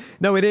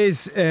 No, it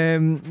is.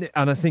 And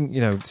I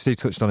think, Steve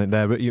touched on it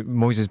there, but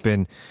Moyes has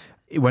been...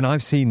 When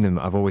I've seen them,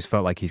 I've always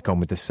felt like he's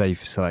gone with the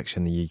safe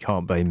selection, the you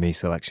can't blame me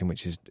selection,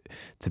 which is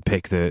to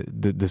pick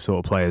the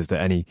sort of players that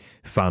any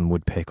fan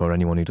would pick, or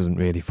anyone who doesn't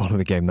really follow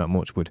the game that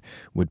much would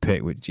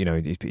pick. Which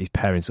he's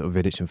pairing sort of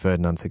Vidic and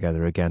Ferdinand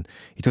together again.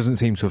 He doesn't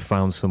seem to have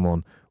found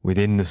someone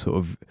within the sort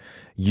of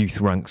youth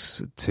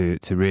ranks to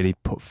really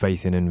put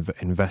faith in and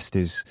invest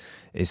his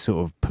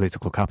sort of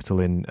political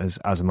capital in as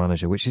a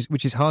manager, which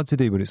is hard to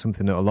do, but it's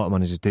something that a lot of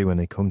managers do when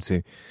they come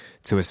to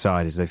a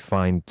side, is they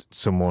find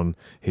someone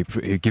who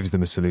gives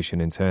them a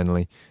solution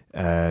internally.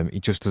 He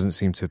just doesn't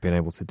seem to have been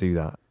able to do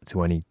that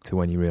to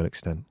any real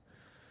extent.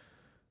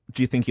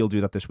 Do you think he'll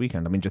do that this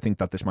weekend? I mean, do you think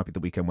that this might be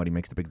the weekend where he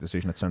makes the big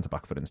decision at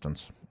centre-back, for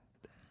instance?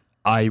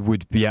 I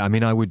would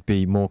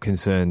be more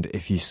concerned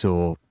if you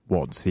saw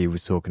what Steve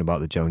was talking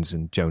about, the Jones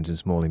and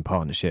Smalling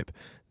partnership,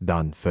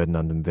 than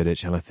Ferdinand and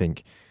Vidic. And I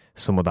think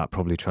some of that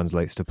probably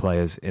translates to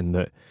players in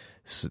that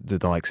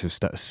the likes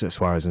of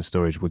Suarez and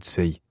Sturridge would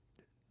see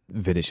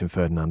Vidic and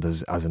Ferdinand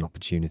as an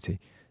opportunity,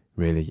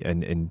 really,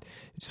 and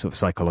sort of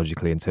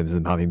psychologically in terms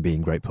of them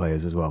being great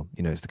players as well.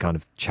 It's the kind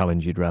of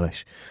challenge you'd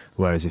relish.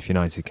 Whereas if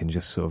United can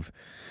just sort of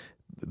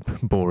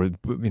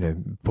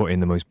put in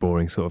the most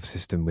boring sort of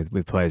system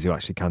with players who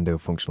actually can do a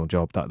functional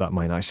job, that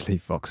might actually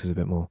fox us a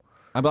bit more.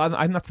 But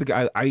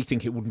I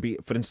think it wouldn't be,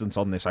 for instance,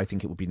 on this. I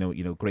think it would be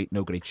no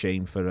great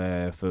shame for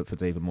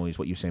David Moyes.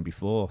 What you were saying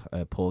before,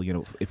 Paul.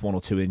 If 1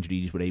 or 2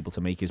 injuries were able to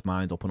make his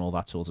mind up and all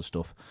that sort of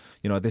stuff.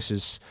 This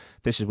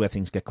is where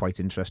things get quite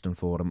interesting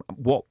for him.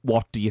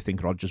 What do you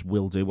think Rodgers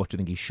will do? What do you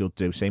think he should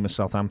do? Same as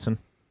Southampton.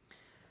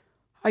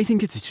 I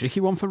think it's a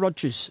tricky one for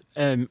Rodgers.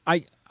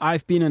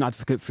 I've been an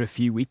advocate for a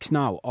few weeks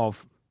now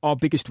of our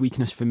biggest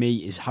weakness for me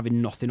is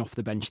having nothing off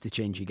the bench to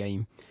change a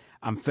game.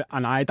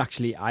 And I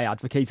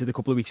advocated a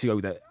couple of weeks ago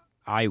that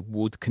I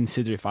would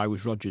consider, if I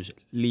was Rodgers,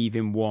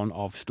 leaving one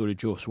of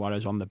Sturridge or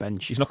Suarez on the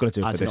bench. He's not going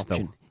to do it for this,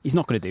 though. He's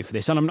not going to do it for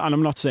this, and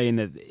I'm not saying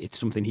that it's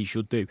something he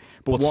should do.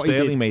 But what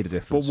Sterling made a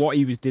difference. But what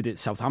he did at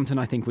Southampton,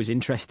 I think, was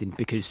interesting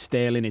because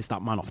Sterling is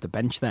that man off the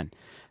bench then.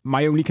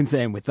 My only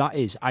concern with that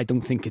is I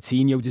don't think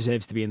Coutinho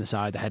deserves to be in the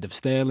side ahead of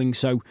Sterling.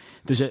 So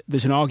there's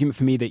an argument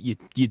for me that you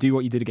do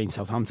what you did against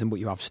Southampton, but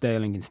you have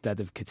Sterling instead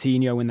of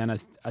Coutinho, and then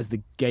as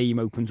the game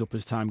opens up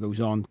as time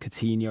goes on,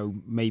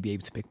 Coutinho may be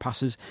able to pick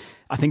passes.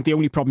 I think the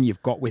only problem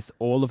you've got with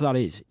all of that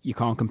is you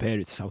can't compare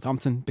it to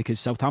Southampton, because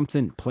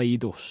Southampton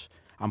played us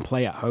and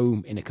play at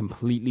home in a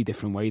completely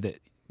different way that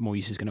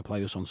Moyes is going to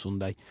play us on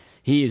Sunday.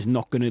 He is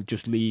not going to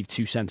just leave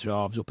 2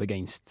 centre-halves up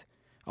against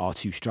our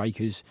 2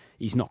 strikers.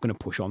 He's not going to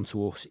push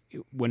onto us.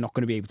 We're not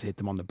going to be able to hit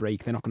them on the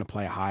break. They're not going to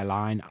play a high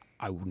line,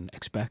 I wouldn't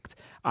expect.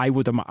 I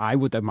would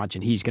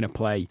imagine he's going to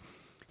play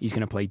he's going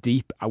to play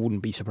deep. I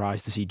wouldn't be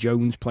surprised to see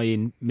Jones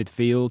playing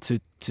midfield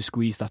to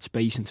squeeze that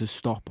space and to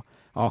stop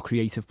our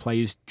creative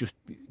players just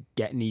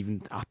getting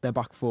even at their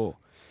back four.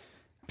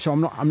 So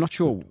I'm not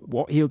sure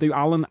what he'll do.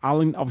 Alan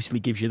obviously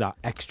gives you that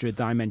extra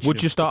dimension.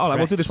 Would you start Alan?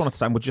 We'll do this one at a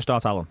time. Would you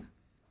start Alan?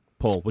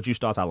 Paul, would you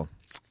start Alan?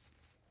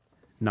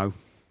 No.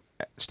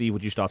 Steve,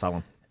 would you start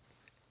Alan?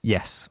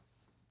 Yes.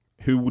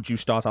 Who would you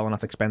start Alan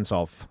at expense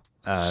of?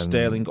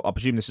 Sterling. I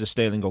presume this is a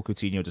Sterling or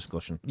Coutinho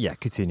discussion. Yeah,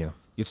 Coutinho.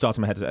 You'd start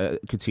him ahead of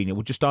Coutinho.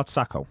 Would you start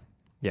Sakho?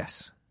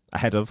 Yes.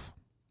 Ahead of?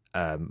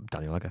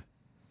 Daniel Agger.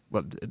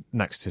 Well,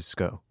 next to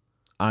Skirtle.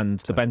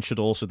 And the bench should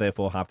also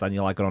therefore have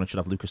Daniel Agger on. It should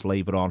have Lucas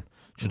Leiva on.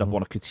 Should have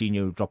one of Coutinho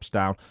who drops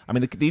down. I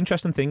mean, the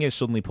interesting thing is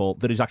suddenly, Paul,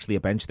 there is actually a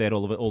bench there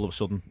all of a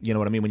sudden. You know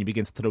what I mean? When you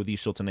begin to throw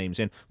these sorts of names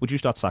in. Would you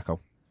start Sakho?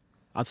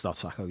 I'd start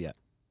Sakho, yeah.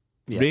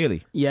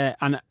 Really? Yeah,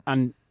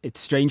 and it's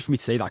strange for me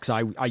to say that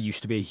because I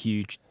used to be a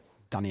huge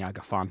Danny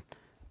Agger fan.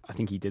 I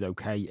think he did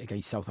okay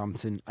against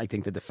Southampton. I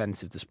think the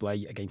defensive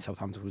display against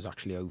Southampton was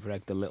actually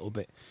over-egged a little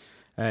bit.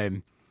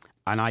 And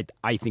I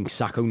think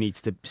Sakho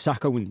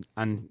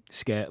and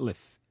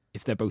Skirtle,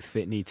 if they're both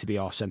fit, need to be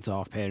our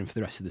centre-half pairing for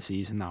the rest of the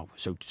season now.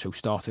 So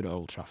start it at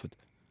Old Trafford.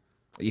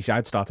 You see,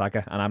 I'd start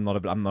Agger, and I'm not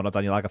a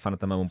Daniel Agger fan at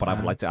the moment, but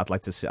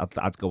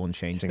I'd go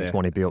unchanged. I think it's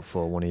one he'd be up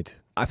for,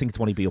 I think it's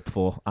one he'd be up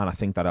for, and I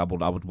think that I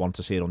would want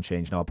to see it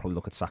unchanged. Now I'd probably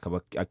look at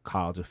Sakho at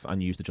Cardiff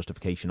and use the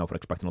justification of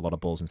expecting a lot of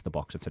balls into the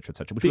box,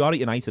 etc., which we are at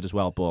United as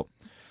well. But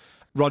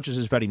Rodgers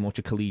is very much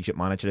a collegiate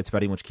manager. It's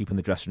very much keeping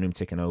the dressing room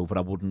ticking over.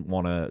 I wouldn't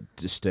want to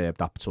disturb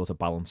that sort of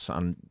balance,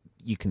 and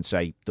you can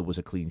say there was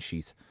a clean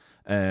sheet.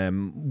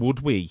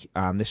 Would we,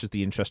 and this is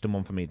the interesting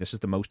one for me, this is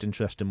the most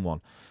interesting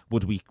one,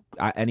 would we,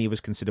 any of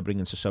us, consider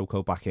bringing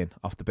Sissoko back in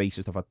off the basis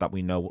of the fact that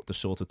we know the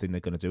sort of thing they're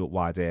going to do at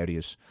wide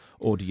areas,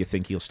 or do you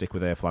think he'll stick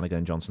with Flanagan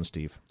and Johnson,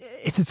 Steve?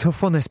 It's a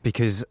tough one, this,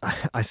 because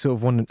I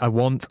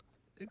want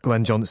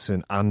Glenn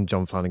Johnson and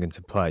John Flanagan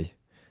to play,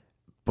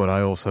 but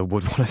I also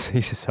would want to see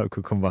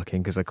Sissoko come back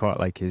in because I quite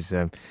like his...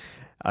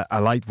 I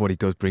like what he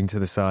does bring to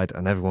the side,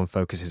 and everyone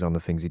focuses on the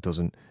things he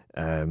doesn't,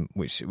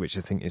 which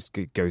I think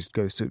goes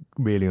to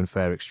really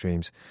unfair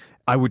extremes.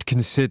 I would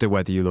consider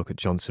whether you look at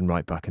Johnson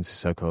right back and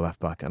Sissoko left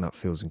back, and that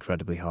feels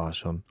incredibly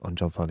harsh on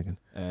John Flanagan.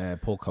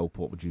 Paul Cope,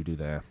 what would you do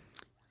there?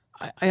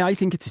 I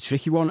think it's a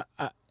tricky one.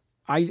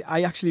 I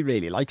actually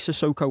really like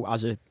Sissoko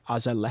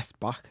as a left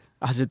back,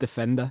 as a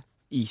defender.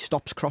 He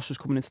stops crosses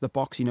coming into the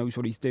box. He knows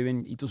what he's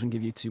doing. He doesn't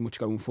give you too much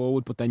going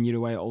forward, but then you're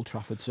away at Old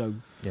Trafford. So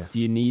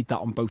do you need that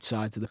on both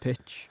sides of the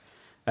pitch?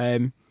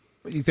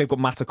 They've got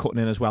Mata cutting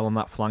in as well on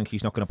that flank.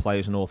 He's not going to play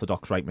as an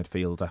orthodox right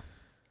midfielder.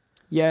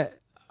 Yeah.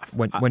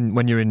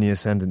 When you're in the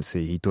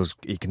ascendancy,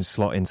 he can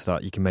slot into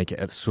that. You can make it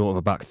a sort of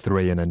a back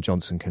three, and then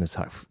Johnson can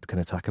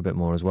attack a bit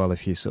more as well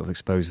if you sort of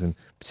expose them,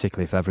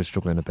 particularly if Everett's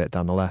struggling a bit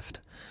down the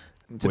left.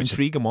 It's an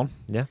intriguing one.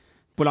 Yeah.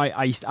 But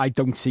I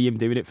don't see him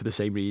doing it for the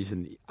same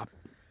reason.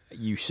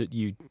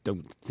 You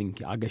don't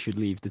think Agger should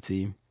leave the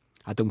team.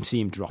 I don't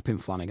see him dropping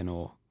Flanagan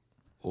or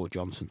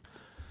Johnson.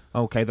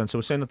 Okay, then. So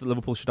we're saying that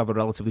Liverpool should have a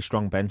relatively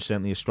strong bench,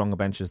 certainly as strong a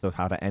bench as they've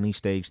had at any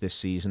stage this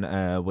season.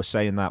 We're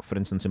saying that, for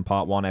instance, in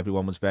part 1,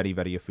 everyone was very,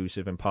 very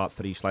effusive. In part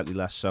 3, slightly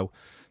less so.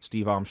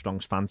 Steve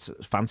Armstrong's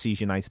fancies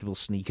United will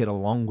sneak it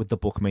along with the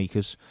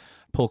bookmakers.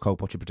 Paul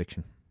Cope, what's your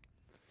prediction?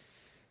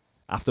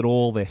 After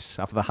all this,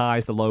 after the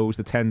highs, the lows,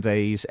 the 10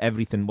 days,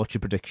 everything, what's your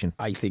prediction?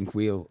 I think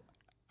we'll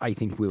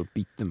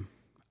beat them.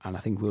 And I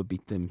think we'll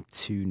beat them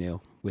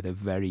 2-0 with a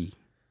very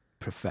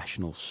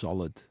professional,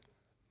 solid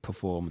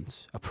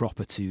performance. A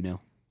proper 2-0.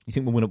 You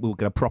think we'll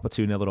get a proper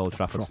 2-0 at Old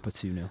Trafford? Proper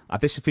 2-0.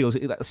 This feels...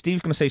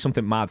 Steve's going to say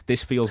something mad.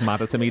 This feels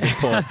madder to me, this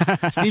Paul.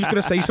 Steve's going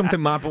to say something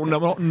mad, but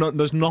no,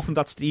 there's nothing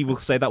that Steve will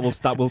say that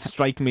will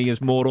strike me as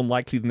more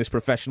unlikely than this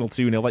professional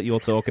 2-0 that you're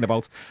talking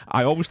about.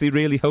 I obviously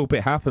really hope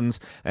it happens.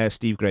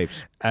 Steve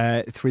Graves.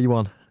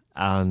 3-1.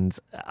 And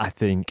I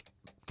think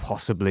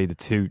possibly the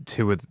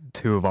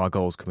two of our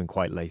goals coming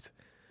quite late.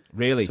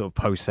 Really? Sort of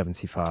post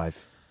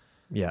 75.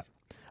 Yeah.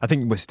 I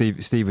think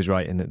Steve was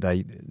right in that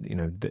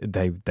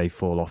they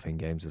fall off in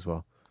games as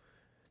well.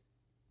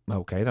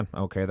 Okay then.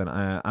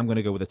 I'm going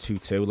to go with a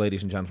 2-2,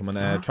 ladies and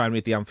gentlemen. Try and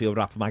read the Anfield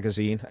Wrap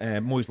magazine.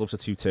 Moyes loves a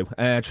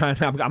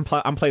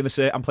 2-2. I'm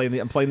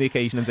playing the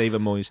occasion in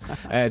David Moyes.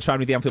 Try and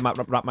read the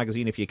Anfield Wrap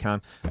magazine if you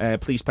can.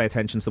 Please pay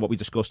attention to what we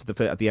discussed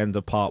at the end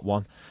of part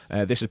 1.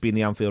 This has been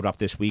the Anfield Wrap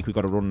this week. We've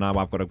got to run now.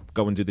 I've got to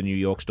go and do the New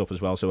York stuff as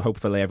well. So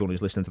hopefully everyone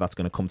who's listening to that's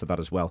going to come to that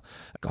as well.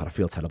 God, I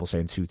feel terrible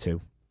saying 2-2.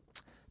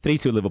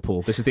 3-2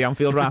 Liverpool. This is the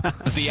Anfield Wrap.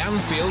 The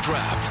Anfield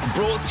Wrap,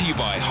 brought to you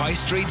by High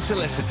Street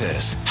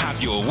Solicitors.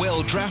 Have your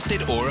will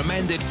drafted or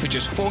amended for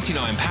just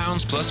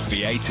 £49 plus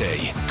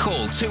VAT.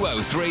 Call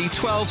 203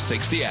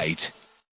 1268.